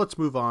 Now let's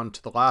move on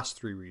to the last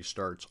three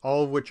restarts,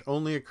 all of which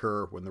only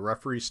occur when the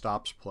referee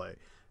stops play,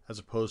 as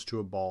opposed to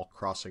a ball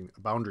crossing a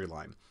boundary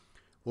line.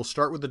 We'll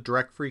start with the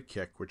direct free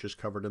kick, which is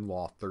covered in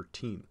Law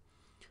 13.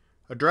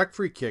 A direct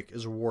free kick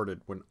is awarded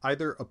when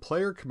either a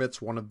player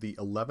commits one of the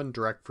 11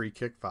 direct free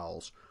kick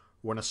fouls,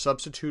 when a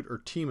substitute or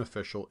team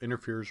official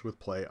interferes with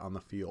play on the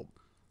field.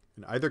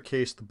 In either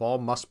case, the ball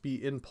must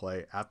be in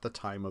play at the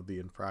time of the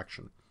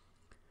infraction.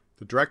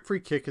 The direct free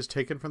kick is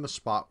taken from the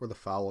spot where the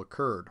foul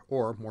occurred,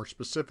 or, more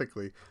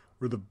specifically,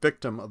 where the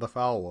victim of the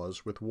foul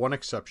was, with one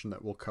exception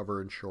that we'll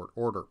cover in short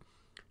order.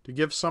 To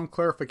give some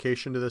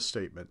clarification to this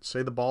statement,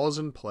 say the ball is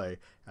in play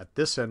at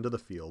this end of the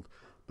field,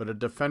 but a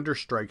defender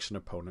strikes an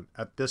opponent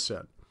at this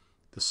end.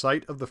 The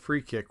site of the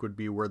free kick would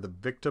be where the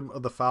victim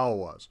of the foul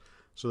was,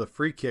 so the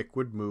free kick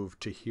would move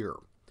to here.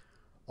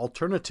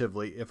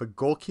 Alternatively, if a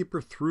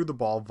goalkeeper threw the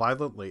ball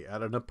violently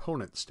at an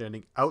opponent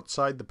standing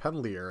outside the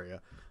penalty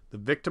area, the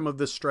victim of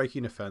this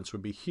striking offense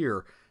would be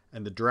here,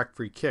 and the direct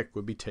free kick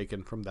would be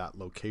taken from that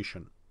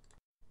location.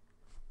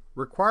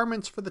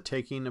 Requirements for the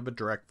taking of a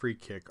direct free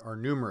kick are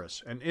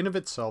numerous, and in of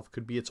itself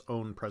could be its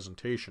own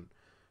presentation.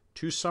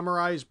 To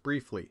summarize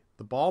briefly,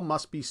 the ball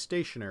must be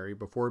stationary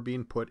before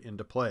being put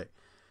into play.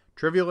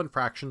 Trivial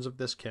infractions of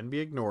this can be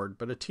ignored,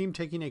 but a team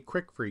taking a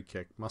quick free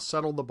kick must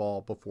settle the ball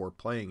before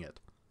playing it.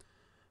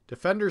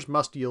 Defenders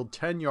must yield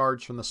 10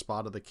 yards from the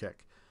spot of the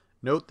kick.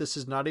 Note this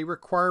is not a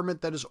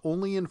requirement that is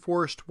only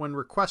enforced when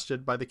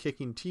requested by the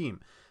kicking team.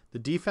 The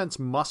defense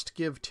must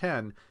give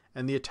 10,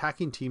 and the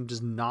attacking team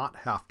does not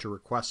have to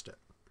request it.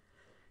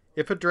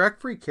 If a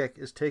direct free kick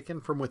is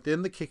taken from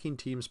within the kicking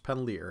team's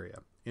penalty area,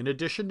 in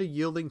addition to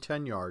yielding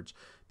 10 yards,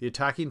 the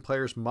attacking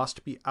players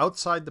must be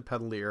outside the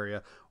penalty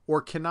area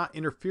or cannot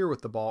interfere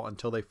with the ball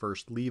until they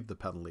first leave the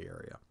penalty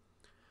area.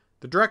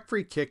 The direct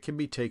free kick can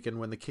be taken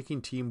when the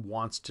kicking team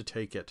wants to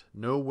take it.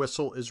 No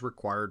whistle is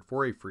required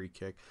for a free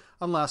kick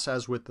unless,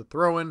 as with the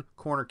throw-in,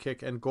 corner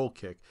kick, and goal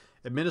kick,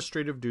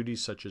 administrative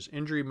duties such as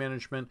injury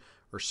management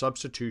or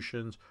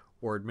substitutions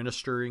or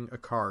administering a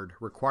card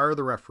require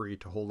the referee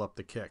to hold up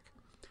the kick.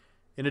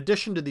 In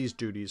addition to these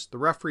duties, the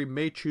referee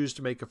may choose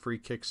to make a free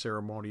kick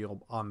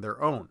ceremonial on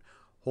their own,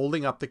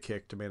 holding up the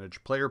kick to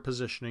manage player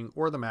positioning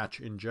or the match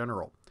in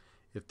general.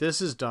 If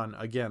this is done,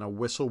 again, a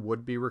whistle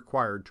would be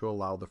required to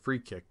allow the free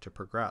kick to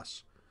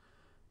progress.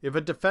 If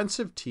a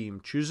defensive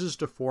team chooses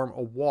to form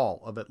a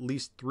wall of at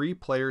least 3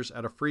 players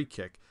at a free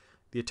kick,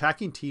 the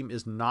attacking team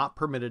is not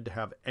permitted to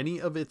have any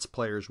of its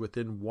players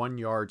within 1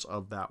 yard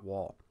of that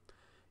wall.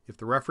 If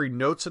the referee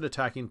notes an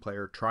attacking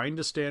player trying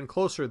to stand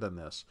closer than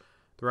this,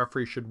 the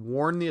referee should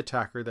warn the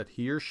attacker that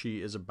he or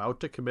she is about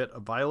to commit a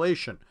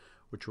violation,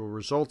 which will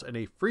result in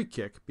a free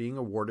kick being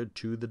awarded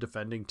to the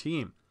defending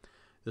team.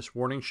 This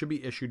warning should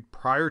be issued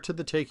prior to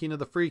the taking of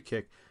the free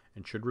kick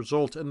and should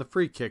result in the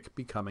free kick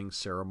becoming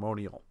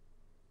ceremonial.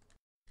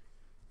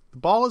 The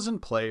ball is in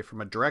play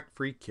from a direct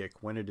free kick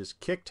when it is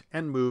kicked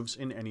and moves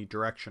in any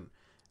direction.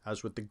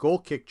 As with the goal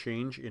kick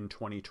change in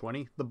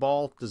 2020, the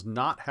ball does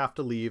not have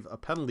to leave a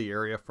penalty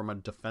area from a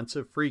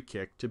defensive free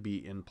kick to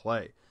be in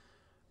play.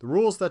 The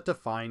rules that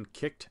define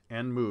kicked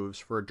and moves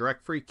for a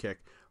direct free kick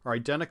are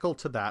identical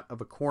to that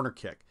of a corner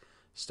kick.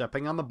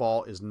 Stepping on the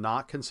ball is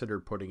not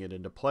considered putting it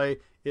into play.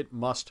 It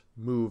must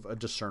move a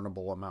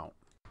discernible amount.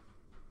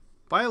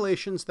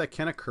 Violations that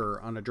can occur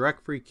on a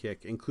direct free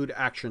kick include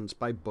actions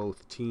by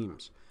both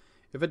teams.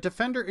 If a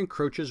defender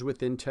encroaches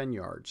within 10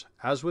 yards,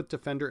 as with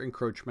defender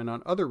encroachment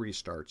on other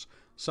restarts,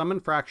 some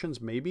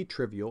infractions may be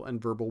trivial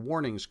and verbal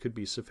warnings could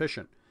be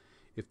sufficient.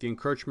 If the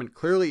encroachment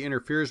clearly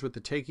interferes with the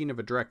taking of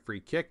a direct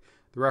free kick,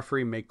 the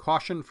referee may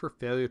caution for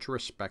failure to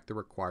respect the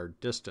required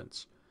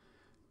distance.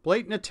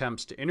 Blatant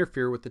attempts to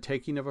interfere with the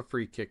taking of a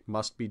free kick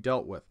must be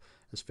dealt with,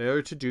 as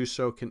failure to do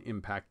so can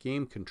impact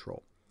game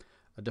control.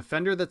 A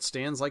defender that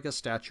stands like a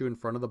statue in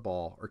front of the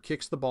ball, or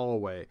kicks the ball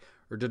away,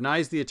 or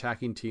denies the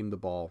attacking team the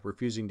ball,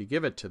 refusing to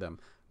give it to them,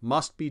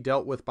 must be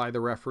dealt with by the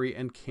referee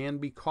and can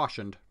be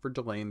cautioned for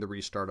delaying the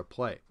restart of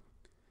play.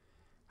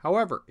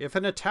 However, if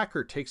an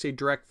attacker takes a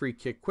direct free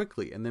kick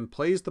quickly and then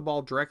plays the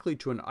ball directly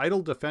to an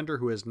idle defender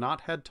who has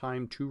not had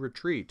time to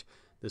retreat,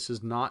 this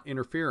is not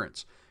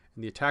interference,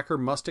 and the attacker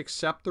must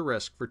accept the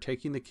risk for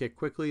taking the kick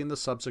quickly and the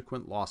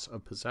subsequent loss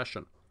of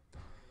possession.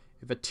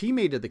 If a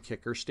teammate of the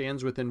kicker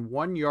stands within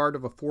 1 yard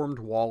of a formed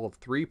wall of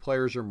 3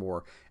 players or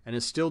more and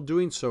is still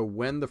doing so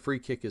when the free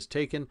kick is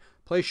taken,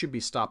 play should be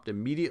stopped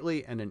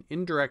immediately and an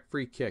indirect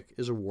free kick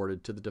is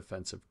awarded to the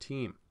defensive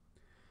team.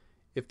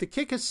 If the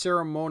kick is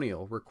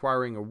ceremonial,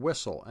 requiring a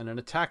whistle, and an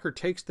attacker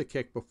takes the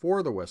kick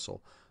before the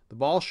whistle, the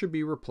ball should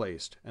be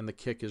replaced and the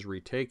kick is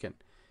retaken.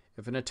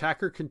 If an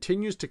attacker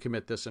continues to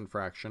commit this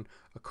infraction,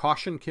 a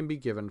caution can be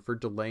given for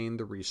delaying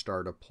the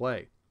restart of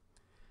play.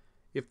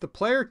 If the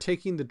player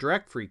taking the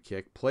direct free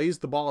kick plays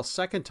the ball a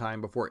second time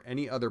before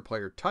any other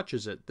player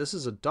touches it, this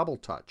is a double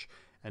touch,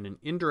 and an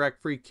indirect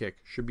free kick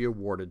should be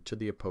awarded to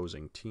the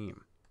opposing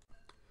team.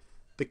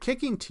 The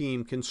kicking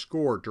team can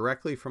score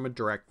directly from a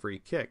direct free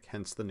kick,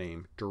 hence the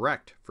name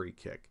direct free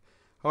kick.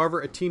 However,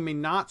 a team may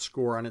not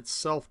score on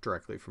itself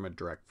directly from a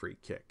direct free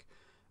kick.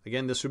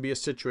 Again, this would be a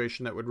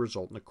situation that would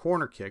result in a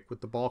corner kick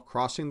with the ball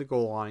crossing the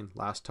goal line,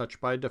 last touched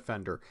by a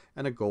defender,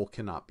 and a goal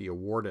cannot be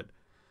awarded.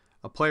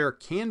 A player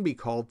can be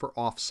called for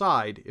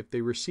offside if they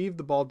receive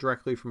the ball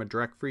directly from a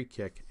direct free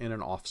kick in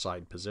an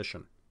offside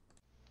position.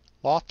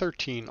 Law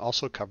 13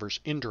 also covers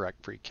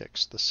indirect free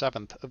kicks, the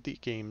 7th of the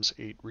game's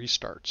 8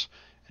 restarts.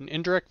 An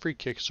indirect free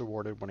kick is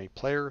awarded when a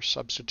player,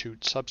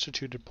 substitute,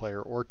 substituted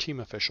player, or team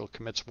official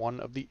commits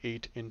one of the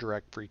 8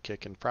 indirect free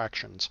kick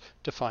infractions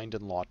defined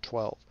in Law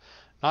 12.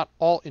 Not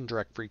all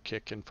indirect free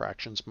kick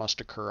infractions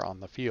must occur on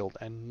the field,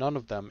 and none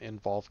of them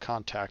involve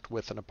contact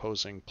with an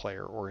opposing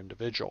player or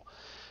individual.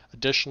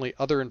 Additionally,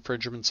 other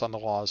infringements on the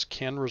laws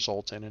can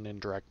result in an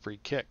indirect free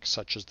kick,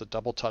 such as the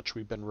double touch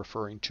we've been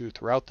referring to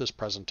throughout this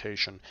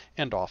presentation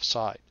and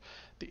offside.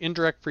 The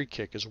indirect free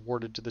kick is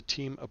awarded to the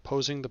team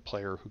opposing the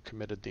player who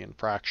committed the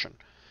infraction.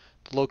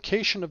 The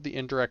location of the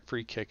indirect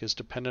free kick is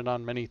dependent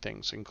on many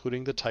things,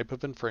 including the type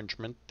of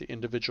infringement, the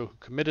individual who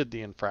committed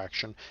the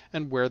infraction,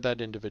 and where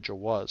that individual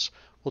was.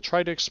 We'll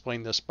try to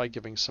explain this by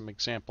giving some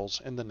examples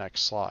in the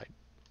next slide.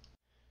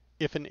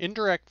 If an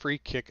indirect free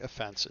kick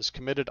offense is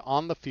committed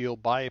on the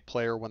field by a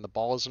player when the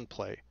ball is in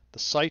play, the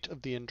site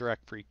of the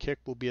indirect free kick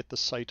will be at the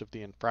site of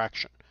the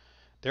infraction.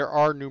 There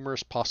are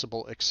numerous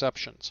possible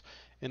exceptions.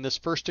 In this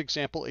first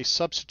example, a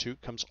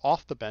substitute comes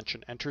off the bench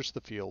and enters the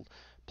field.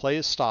 Play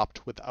is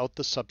stopped without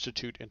the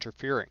substitute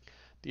interfering.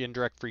 The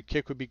indirect free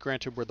kick would be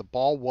granted where the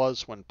ball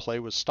was when play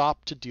was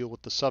stopped to deal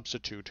with the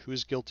substitute, who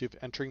is guilty of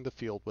entering the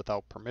field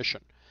without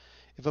permission.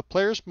 If a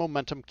player's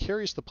momentum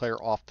carries the player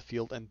off the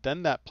field and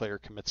then that player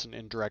commits an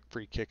indirect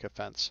free kick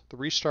offense, the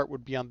restart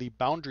would be on the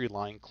boundary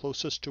line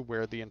closest to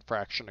where the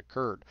infraction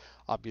occurred.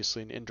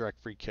 Obviously, an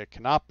indirect free kick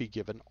cannot be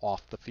given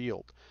off the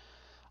field.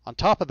 On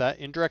top of that,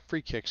 indirect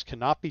free kicks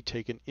cannot be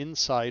taken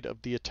inside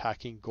of the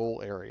attacking goal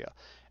area.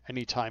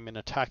 Anytime an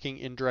attacking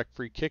indirect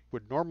free kick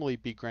would normally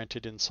be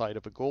granted inside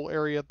of a goal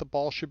area, the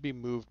ball should be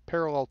moved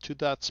parallel to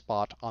that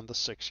spot on the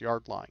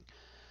 6-yard line.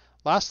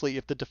 Lastly,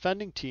 if the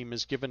defending team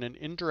is given an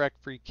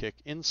indirect free kick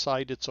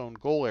inside its own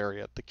goal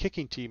area, the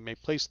kicking team may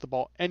place the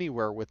ball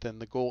anywhere within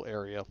the goal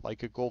area,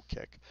 like a goal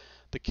kick.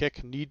 The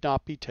kick need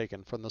not be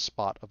taken from the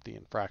spot of the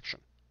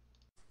infraction.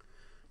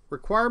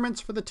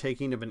 Requirements for the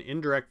taking of an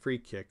indirect free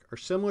kick are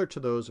similar to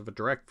those of a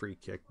direct free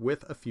kick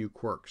with a few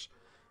quirks.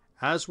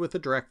 As with a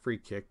direct free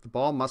kick, the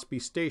ball must be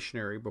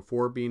stationary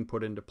before being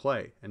put into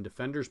play, and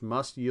defenders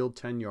must yield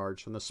 10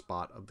 yards from the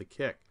spot of the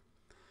kick.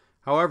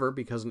 However,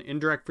 because an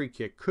indirect free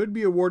kick could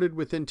be awarded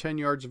within 10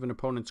 yards of an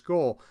opponent's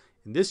goal,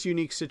 in this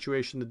unique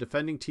situation the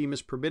defending team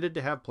is permitted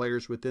to have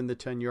players within the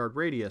 10-yard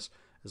radius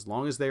as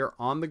long as they are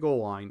on the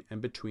goal line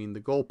and between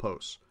the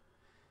goalposts.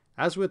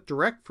 As with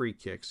direct free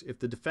kicks, if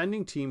the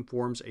defending team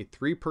forms a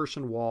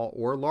 3-person wall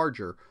or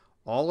larger,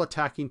 all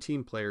attacking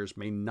team players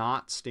may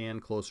not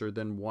stand closer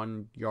than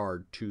 1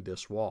 yard to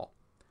this wall.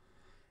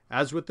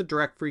 As with the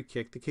direct free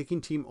kick, the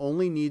kicking team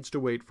only needs to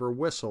wait for a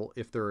whistle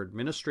if there are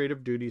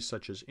administrative duties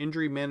such as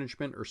injury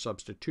management or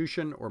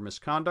substitution or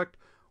misconduct,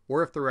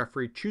 or if the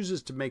referee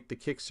chooses to make the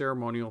kick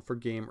ceremonial for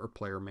game or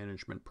player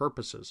management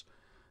purposes.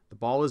 The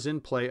ball is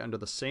in play under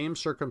the same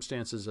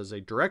circumstances as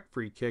a direct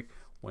free kick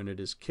when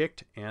it is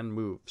kicked and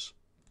moves.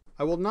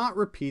 I will not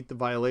repeat the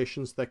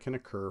violations that can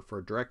occur for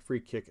a direct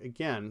free kick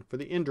again for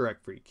the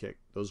indirect free kick.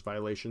 Those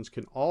violations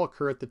can all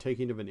occur at the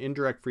taking of an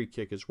indirect free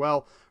kick as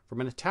well, from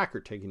an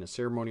attacker taking a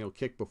ceremonial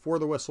kick before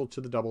the whistle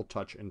to the double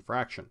touch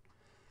infraction.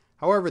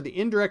 However, the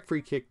indirect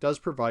free kick does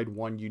provide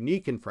one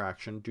unique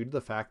infraction due to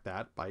the fact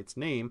that, by its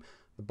name,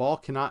 the ball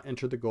cannot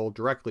enter the goal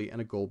directly and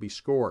a goal be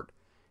scored.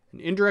 An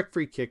indirect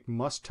free kick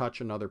must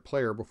touch another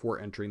player before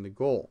entering the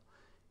goal.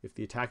 If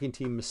the attacking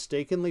team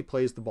mistakenly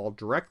plays the ball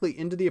directly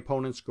into the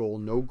opponent's goal,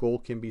 no goal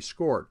can be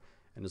scored,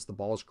 and as the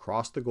ball has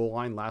crossed the goal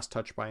line last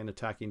touched by an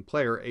attacking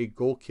player, a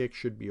goal kick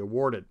should be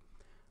awarded.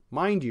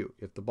 Mind you,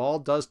 if the ball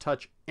does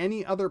touch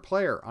any other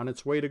player on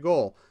its way to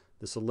goal,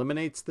 this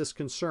eliminates this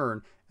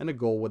concern and a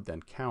goal would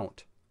then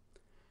count.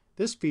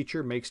 This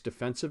feature makes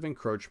defensive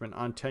encroachment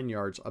on 10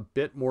 yards a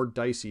bit more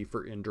dicey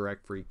for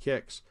indirect free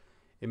kicks.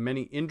 In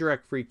many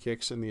indirect free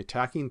kicks in the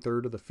attacking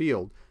third of the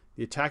field,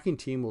 the attacking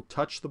team will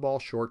touch the ball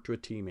short to a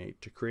teammate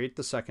to create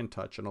the second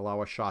touch and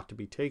allow a shot to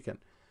be taken.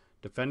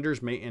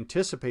 Defenders may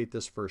anticipate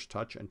this first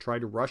touch and try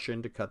to rush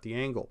in to cut the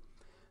angle.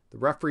 The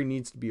referee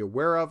needs to be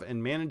aware of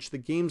and manage the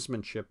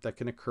gamesmanship that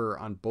can occur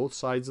on both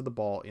sides of the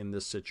ball in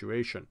this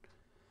situation.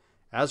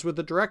 As with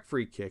a direct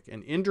free kick,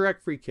 an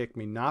indirect free kick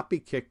may not be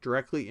kicked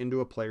directly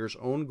into a player's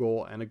own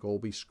goal and a goal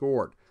be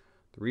scored.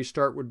 The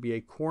restart would be a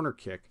corner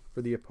kick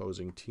for the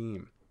opposing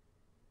team.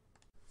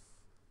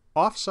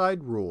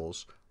 Offside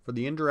rules for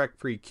the indirect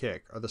free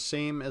kick are the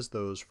same as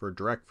those for a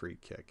direct free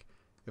kick.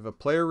 If a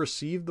player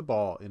received the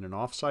ball in an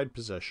offside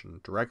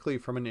position directly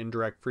from an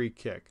indirect free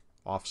kick,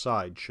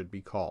 offside should be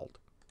called.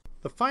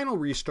 The final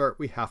restart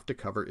we have to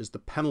cover is the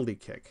penalty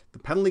kick. The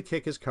penalty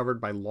kick is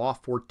covered by Law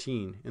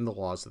 14 in the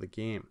laws of the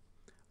game.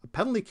 A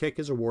penalty kick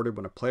is awarded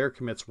when a player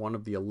commits one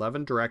of the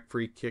 11 direct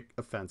free kick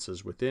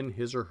offenses within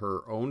his or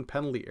her own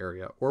penalty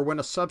area, or when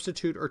a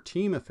substitute or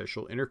team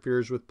official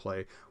interferes with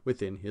play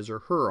within his or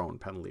her own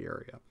penalty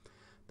area.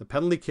 The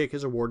penalty kick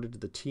is awarded to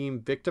the team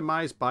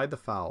victimized by the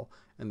foul,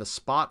 and the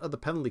spot of the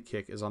penalty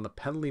kick is on the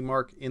penalty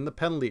mark in the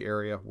penalty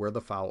area where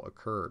the foul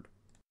occurred.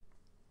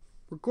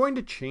 We're going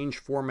to change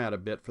format a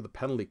bit for the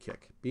penalty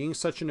kick. Being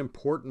such an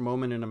important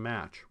moment in a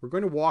match, we're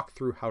going to walk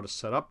through how to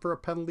set up for a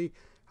penalty,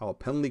 how a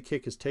penalty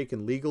kick is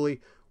taken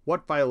legally,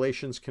 what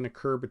violations can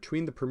occur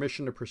between the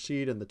permission to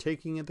proceed and the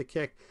taking of the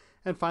kick,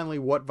 and finally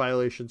what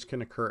violations can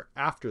occur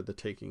after the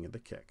taking of the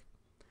kick.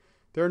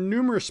 There are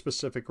numerous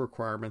specific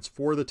requirements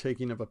for the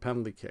taking of a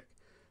penalty kick.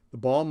 The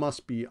ball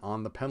must be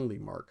on the penalty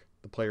mark.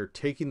 The player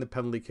taking the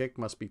penalty kick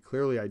must be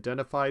clearly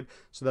identified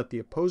so that the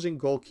opposing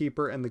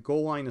goalkeeper and the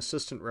goal line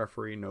assistant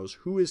referee knows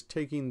who is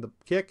taking the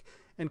kick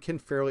and can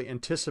fairly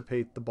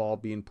anticipate the ball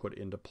being put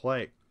into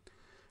play.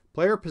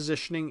 Player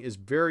positioning is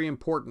very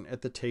important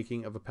at the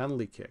taking of a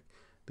penalty kick.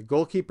 The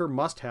goalkeeper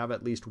must have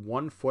at least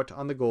 1 foot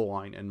on the goal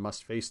line and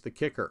must face the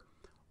kicker.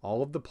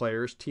 All of the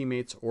players,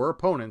 teammates, or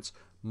opponents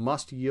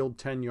must yield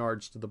 10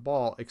 yards to the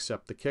ball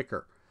except the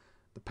kicker.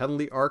 The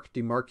penalty arc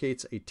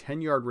demarcates a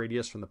 10-yard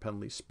radius from the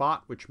penalty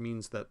spot, which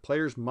means that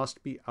players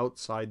must be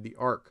outside the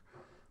arc.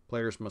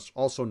 Players must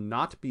also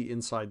not be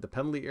inside the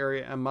penalty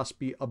area and must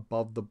be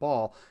above the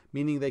ball,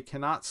 meaning they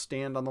cannot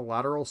stand on the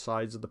lateral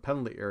sides of the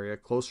penalty area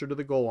closer to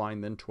the goal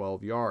line than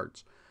 12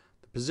 yards.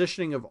 The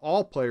positioning of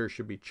all players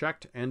should be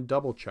checked and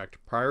double-checked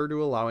prior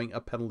to allowing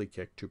a penalty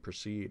kick to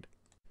proceed.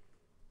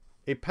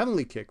 A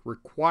penalty kick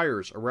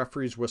requires a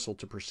referee's whistle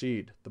to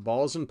proceed. The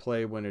ball is in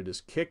play when it is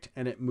kicked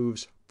and it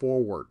moves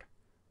forward.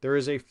 There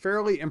is a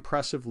fairly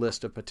impressive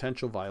list of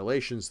potential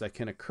violations that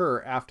can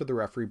occur after the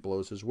referee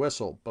blows his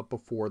whistle, but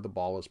before the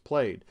ball is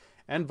played,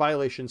 and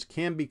violations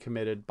can be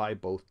committed by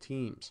both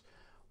teams.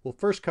 We'll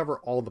first cover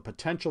all the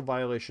potential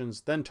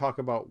violations, then talk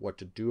about what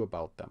to do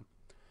about them.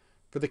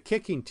 For the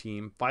kicking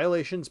team,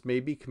 violations may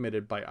be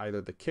committed by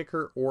either the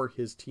kicker or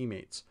his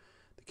teammates.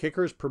 The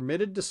kicker is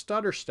permitted to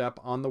stutter step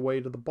on the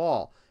way to the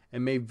ball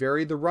and may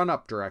vary the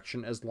run-up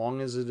direction as long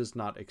as it is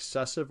not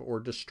excessive or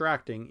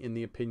distracting in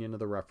the opinion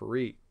of the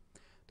referee.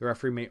 The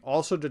referee may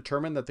also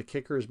determine that the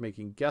kicker is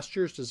making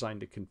gestures designed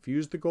to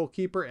confuse the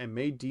goalkeeper and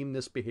may deem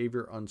this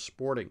behavior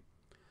unsporting.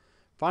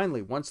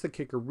 Finally, once the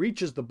kicker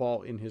reaches the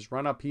ball in his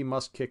run-up, he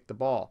must kick the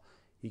ball.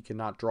 He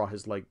cannot draw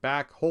his leg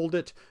back, hold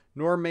it,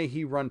 nor may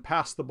he run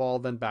past the ball,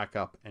 then back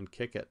up and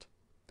kick it.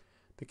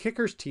 The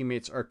kicker's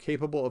teammates are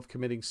capable of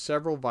committing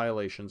several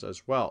violations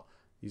as well.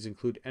 These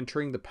include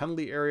entering the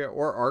penalty area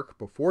or arc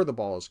before the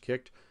ball is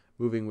kicked,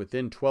 moving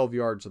within 12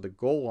 yards of the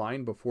goal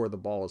line before the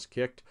ball is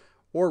kicked,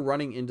 or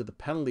running into the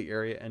penalty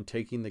area and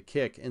taking the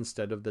kick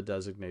instead of the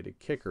designated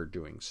kicker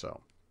doing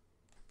so.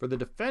 For the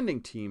defending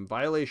team,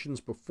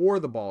 violations before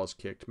the ball is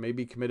kicked may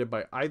be committed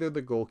by either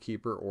the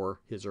goalkeeper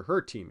or his or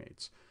her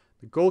teammates.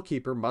 The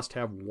goalkeeper must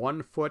have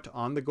 1 foot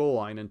on the goal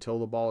line until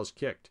the ball is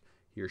kicked.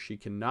 He or she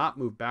cannot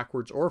move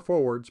backwards or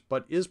forwards,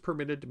 but is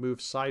permitted to move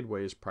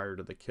sideways prior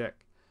to the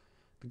kick.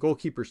 The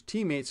goalkeeper's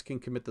teammates can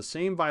commit the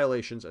same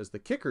violations as the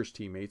kicker's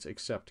teammates,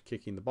 except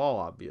kicking the ball,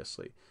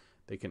 obviously.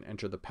 They can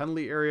enter the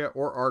penalty area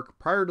or arc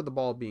prior to the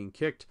ball being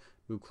kicked,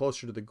 move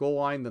closer to the goal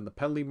line than the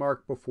penalty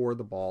mark before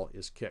the ball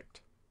is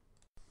kicked.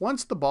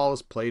 Once the ball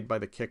is played by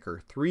the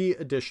kicker, 3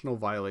 additional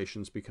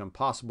violations become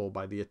possible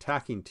by the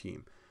attacking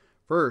team.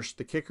 First,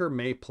 the kicker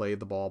may play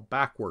the ball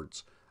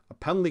backwards. A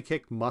penalty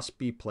kick must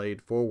be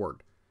played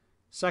forward.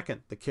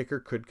 Second, the kicker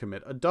could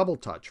commit a double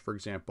touch. For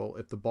example,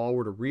 if the ball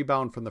were to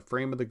rebound from the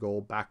frame of the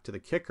goal back to the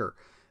kicker,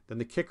 then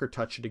the kicker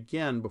touch it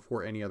again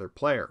before any other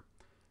player.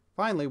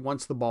 Finally,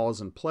 once the ball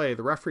is in play,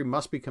 the referee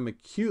must become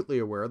acutely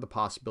aware of the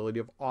possibility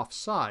of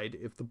offside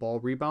if the ball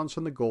rebounds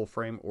from the goal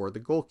frame or the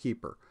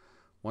goalkeeper.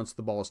 Once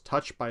the ball is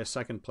touched by a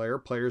second player,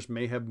 players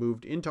may have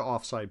moved into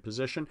offside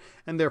position,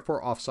 and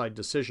therefore offside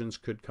decisions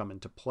could come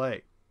into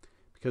play.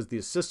 Because the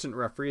assistant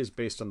referee is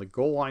based on the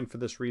goal line for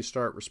this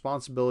restart,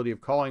 responsibility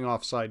of calling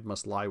offside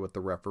must lie with the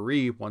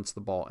referee once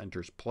the ball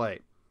enters play.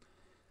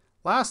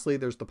 Lastly,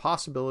 there's the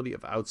possibility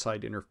of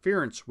outside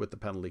interference with the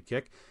penalty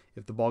kick.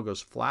 If the ball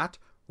goes flat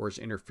or is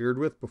interfered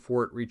with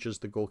before it reaches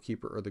the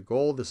goalkeeper or the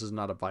goal, this is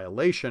not a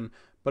violation,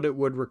 but it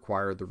would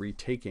require the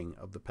retaking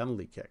of the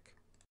penalty kick.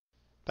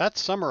 That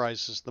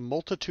summarizes the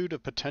multitude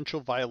of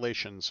potential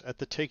violations at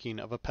the taking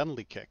of a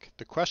penalty kick.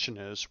 The question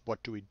is,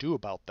 what do we do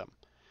about them?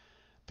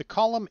 The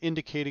column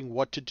indicating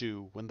what to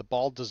do when the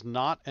ball does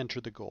not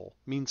enter the goal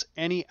means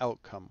any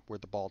outcome where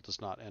the ball does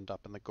not end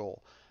up in the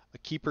goal. A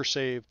keeper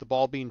save, the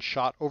ball being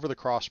shot over the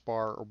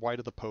crossbar or wide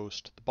of the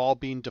post, the ball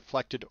being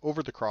deflected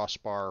over the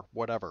crossbar,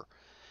 whatever.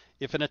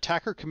 If an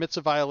attacker commits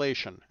a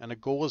violation and a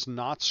goal is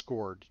not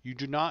scored, you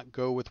do not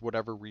go with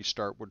whatever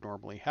restart would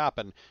normally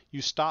happen.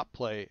 You stop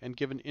play and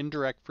give an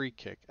indirect free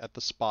kick at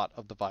the spot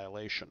of the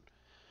violation.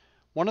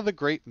 One of the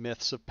great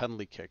myths of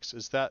penalty kicks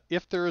is that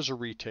if there is a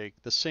retake,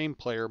 the same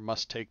player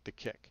must take the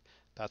kick.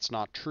 That's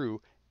not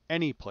true.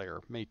 Any player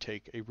may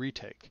take a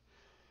retake.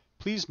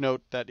 Please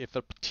note that if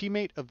a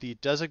teammate of the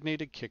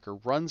designated kicker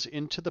runs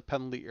into the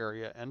penalty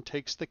area and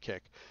takes the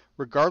kick,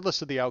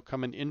 regardless of the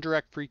outcome, an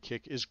indirect free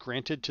kick is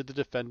granted to the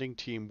defending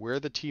team where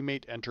the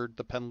teammate entered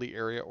the penalty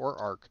area or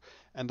arc,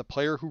 and the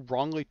player who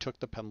wrongly took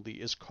the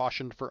penalty is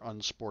cautioned for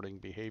unsporting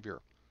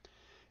behavior.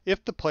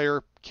 If the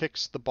player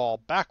kicks the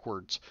ball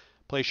backwards,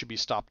 play should be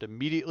stopped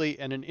immediately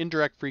and an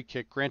indirect free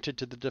kick granted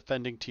to the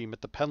defending team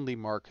at the penalty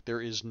mark. There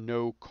is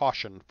no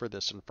caution for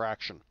this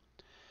infraction.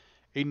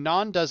 A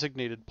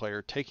non-designated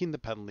player taking the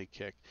penalty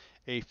kick,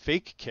 a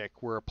fake kick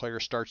where a player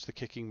starts the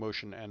kicking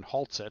motion and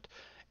halts it,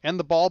 and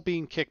the ball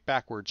being kicked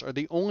backwards are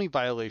the only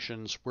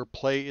violations where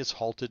play is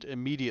halted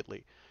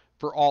immediately.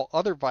 For all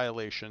other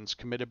violations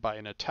committed by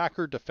an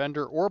attacker,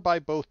 defender, or by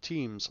both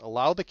teams,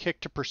 allow the kick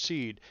to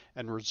proceed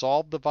and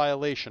resolve the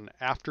violation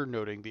after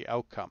noting the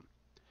outcome.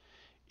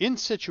 In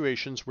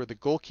situations where the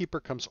goalkeeper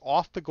comes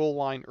off the goal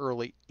line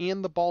early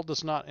and the ball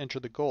does not enter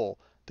the goal,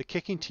 the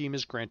kicking team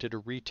is granted a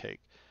retake.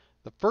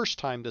 The first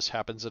time this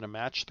happens in a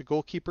match, the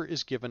goalkeeper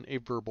is given a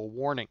verbal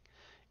warning.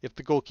 If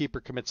the goalkeeper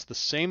commits the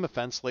same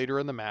offense later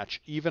in the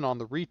match, even on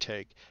the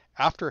retake,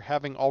 after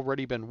having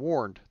already been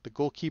warned, the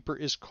goalkeeper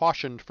is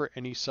cautioned for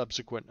any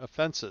subsequent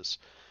offenses.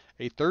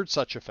 A third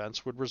such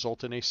offense would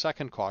result in a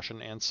second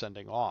caution and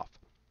sending off.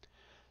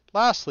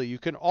 Lastly, you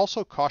can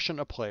also caution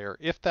a player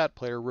if that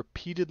player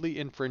repeatedly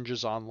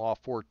infringes on Law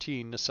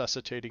 14,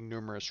 necessitating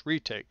numerous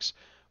retakes.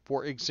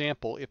 For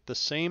example, if the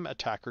same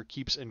attacker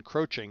keeps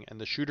encroaching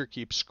and the shooter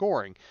keeps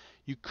scoring,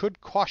 you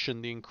could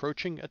caution the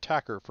encroaching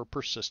attacker for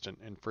persistent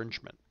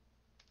infringement.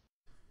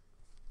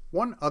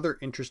 One other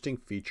interesting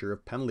feature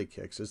of penalty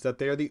kicks is that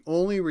they are the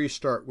only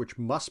restart which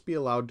must be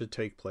allowed to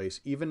take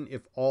place even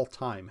if all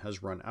time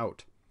has run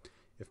out.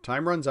 If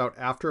time runs out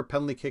after a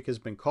penalty kick has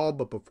been called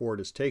but before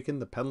it is taken,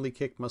 the penalty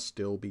kick must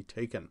still be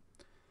taken.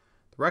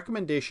 The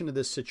recommendation in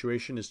this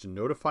situation is to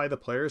notify the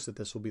players that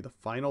this will be the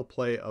final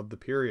play of the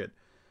period.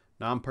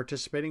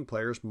 Non-participating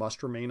players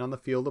must remain on the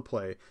field of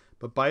play,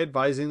 but by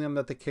advising them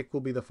that the kick will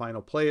be the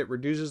final play, it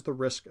reduces the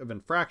risk of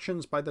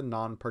infractions by the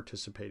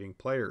non-participating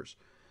players.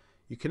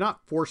 You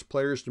cannot force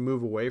players to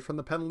move away from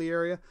the penalty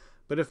area,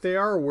 but if they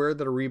are aware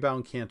that a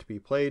rebound can't be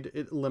played,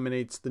 it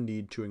eliminates the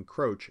need to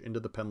encroach into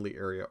the penalty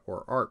area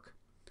or arc.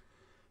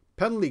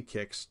 Penalty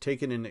kicks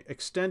taken in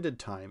extended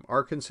time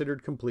are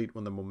considered complete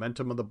when the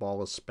momentum of the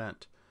ball is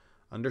spent.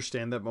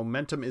 Understand that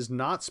momentum is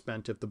not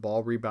spent if the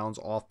ball rebounds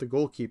off the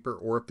goalkeeper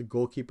or if the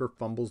goalkeeper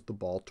fumbles the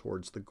ball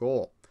towards the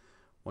goal.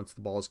 Once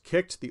the ball is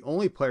kicked, the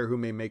only player who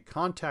may make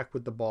contact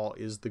with the ball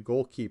is the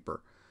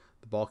goalkeeper.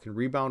 The ball can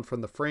rebound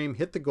from the frame,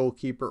 hit the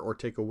goalkeeper, or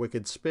take a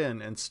wicked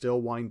spin and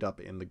still wind up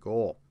in the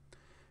goal.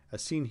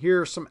 As seen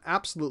here, some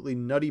absolutely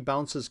nutty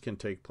bounces can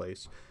take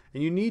place,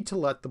 and you need to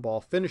let the ball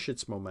finish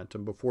its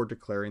momentum before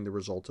declaring the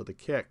result of the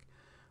kick.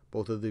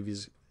 Both of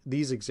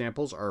these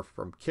examples are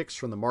from kicks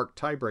from the marked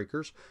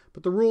tiebreakers,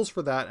 but the rules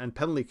for that and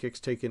penalty kicks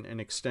taken in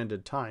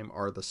extended time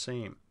are the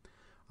same.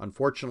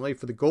 Unfortunately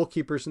for the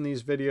goalkeepers in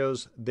these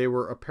videos, they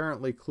were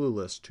apparently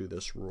clueless to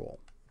this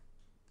rule.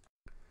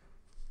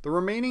 The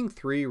remaining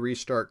 3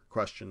 restart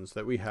questions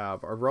that we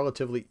have are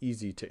relatively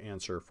easy to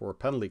answer for a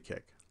penalty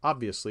kick.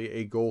 Obviously,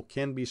 a goal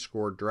can be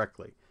scored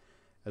directly.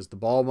 As the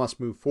ball must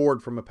move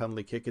forward from a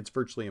penalty kick, it's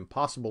virtually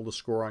impossible to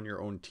score on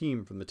your own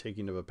team from the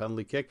taking of a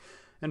penalty kick,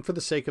 and for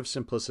the sake of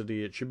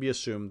simplicity, it should be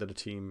assumed that a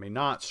team may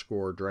not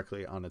score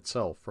directly on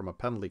itself from a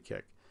penalty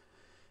kick.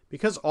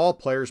 Because all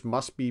players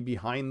must be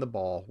behind the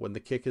ball when the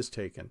kick is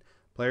taken,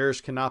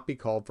 players cannot be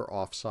called for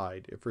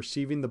offside if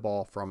receiving the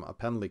ball from a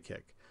penalty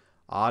kick.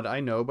 Odd, I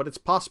know, but it's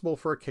possible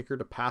for a kicker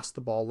to pass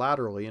the ball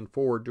laterally and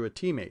forward to a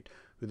teammate,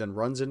 who then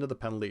runs into the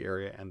penalty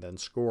area and then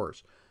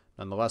scores.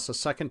 Nonetheless, a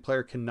second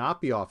player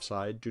cannot be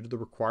offside due to the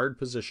required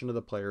position of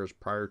the players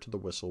prior to the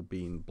whistle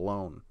being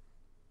blown.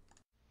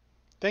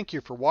 Thank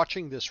you for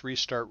watching this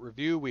restart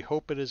review. We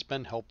hope it has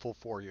been helpful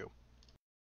for you.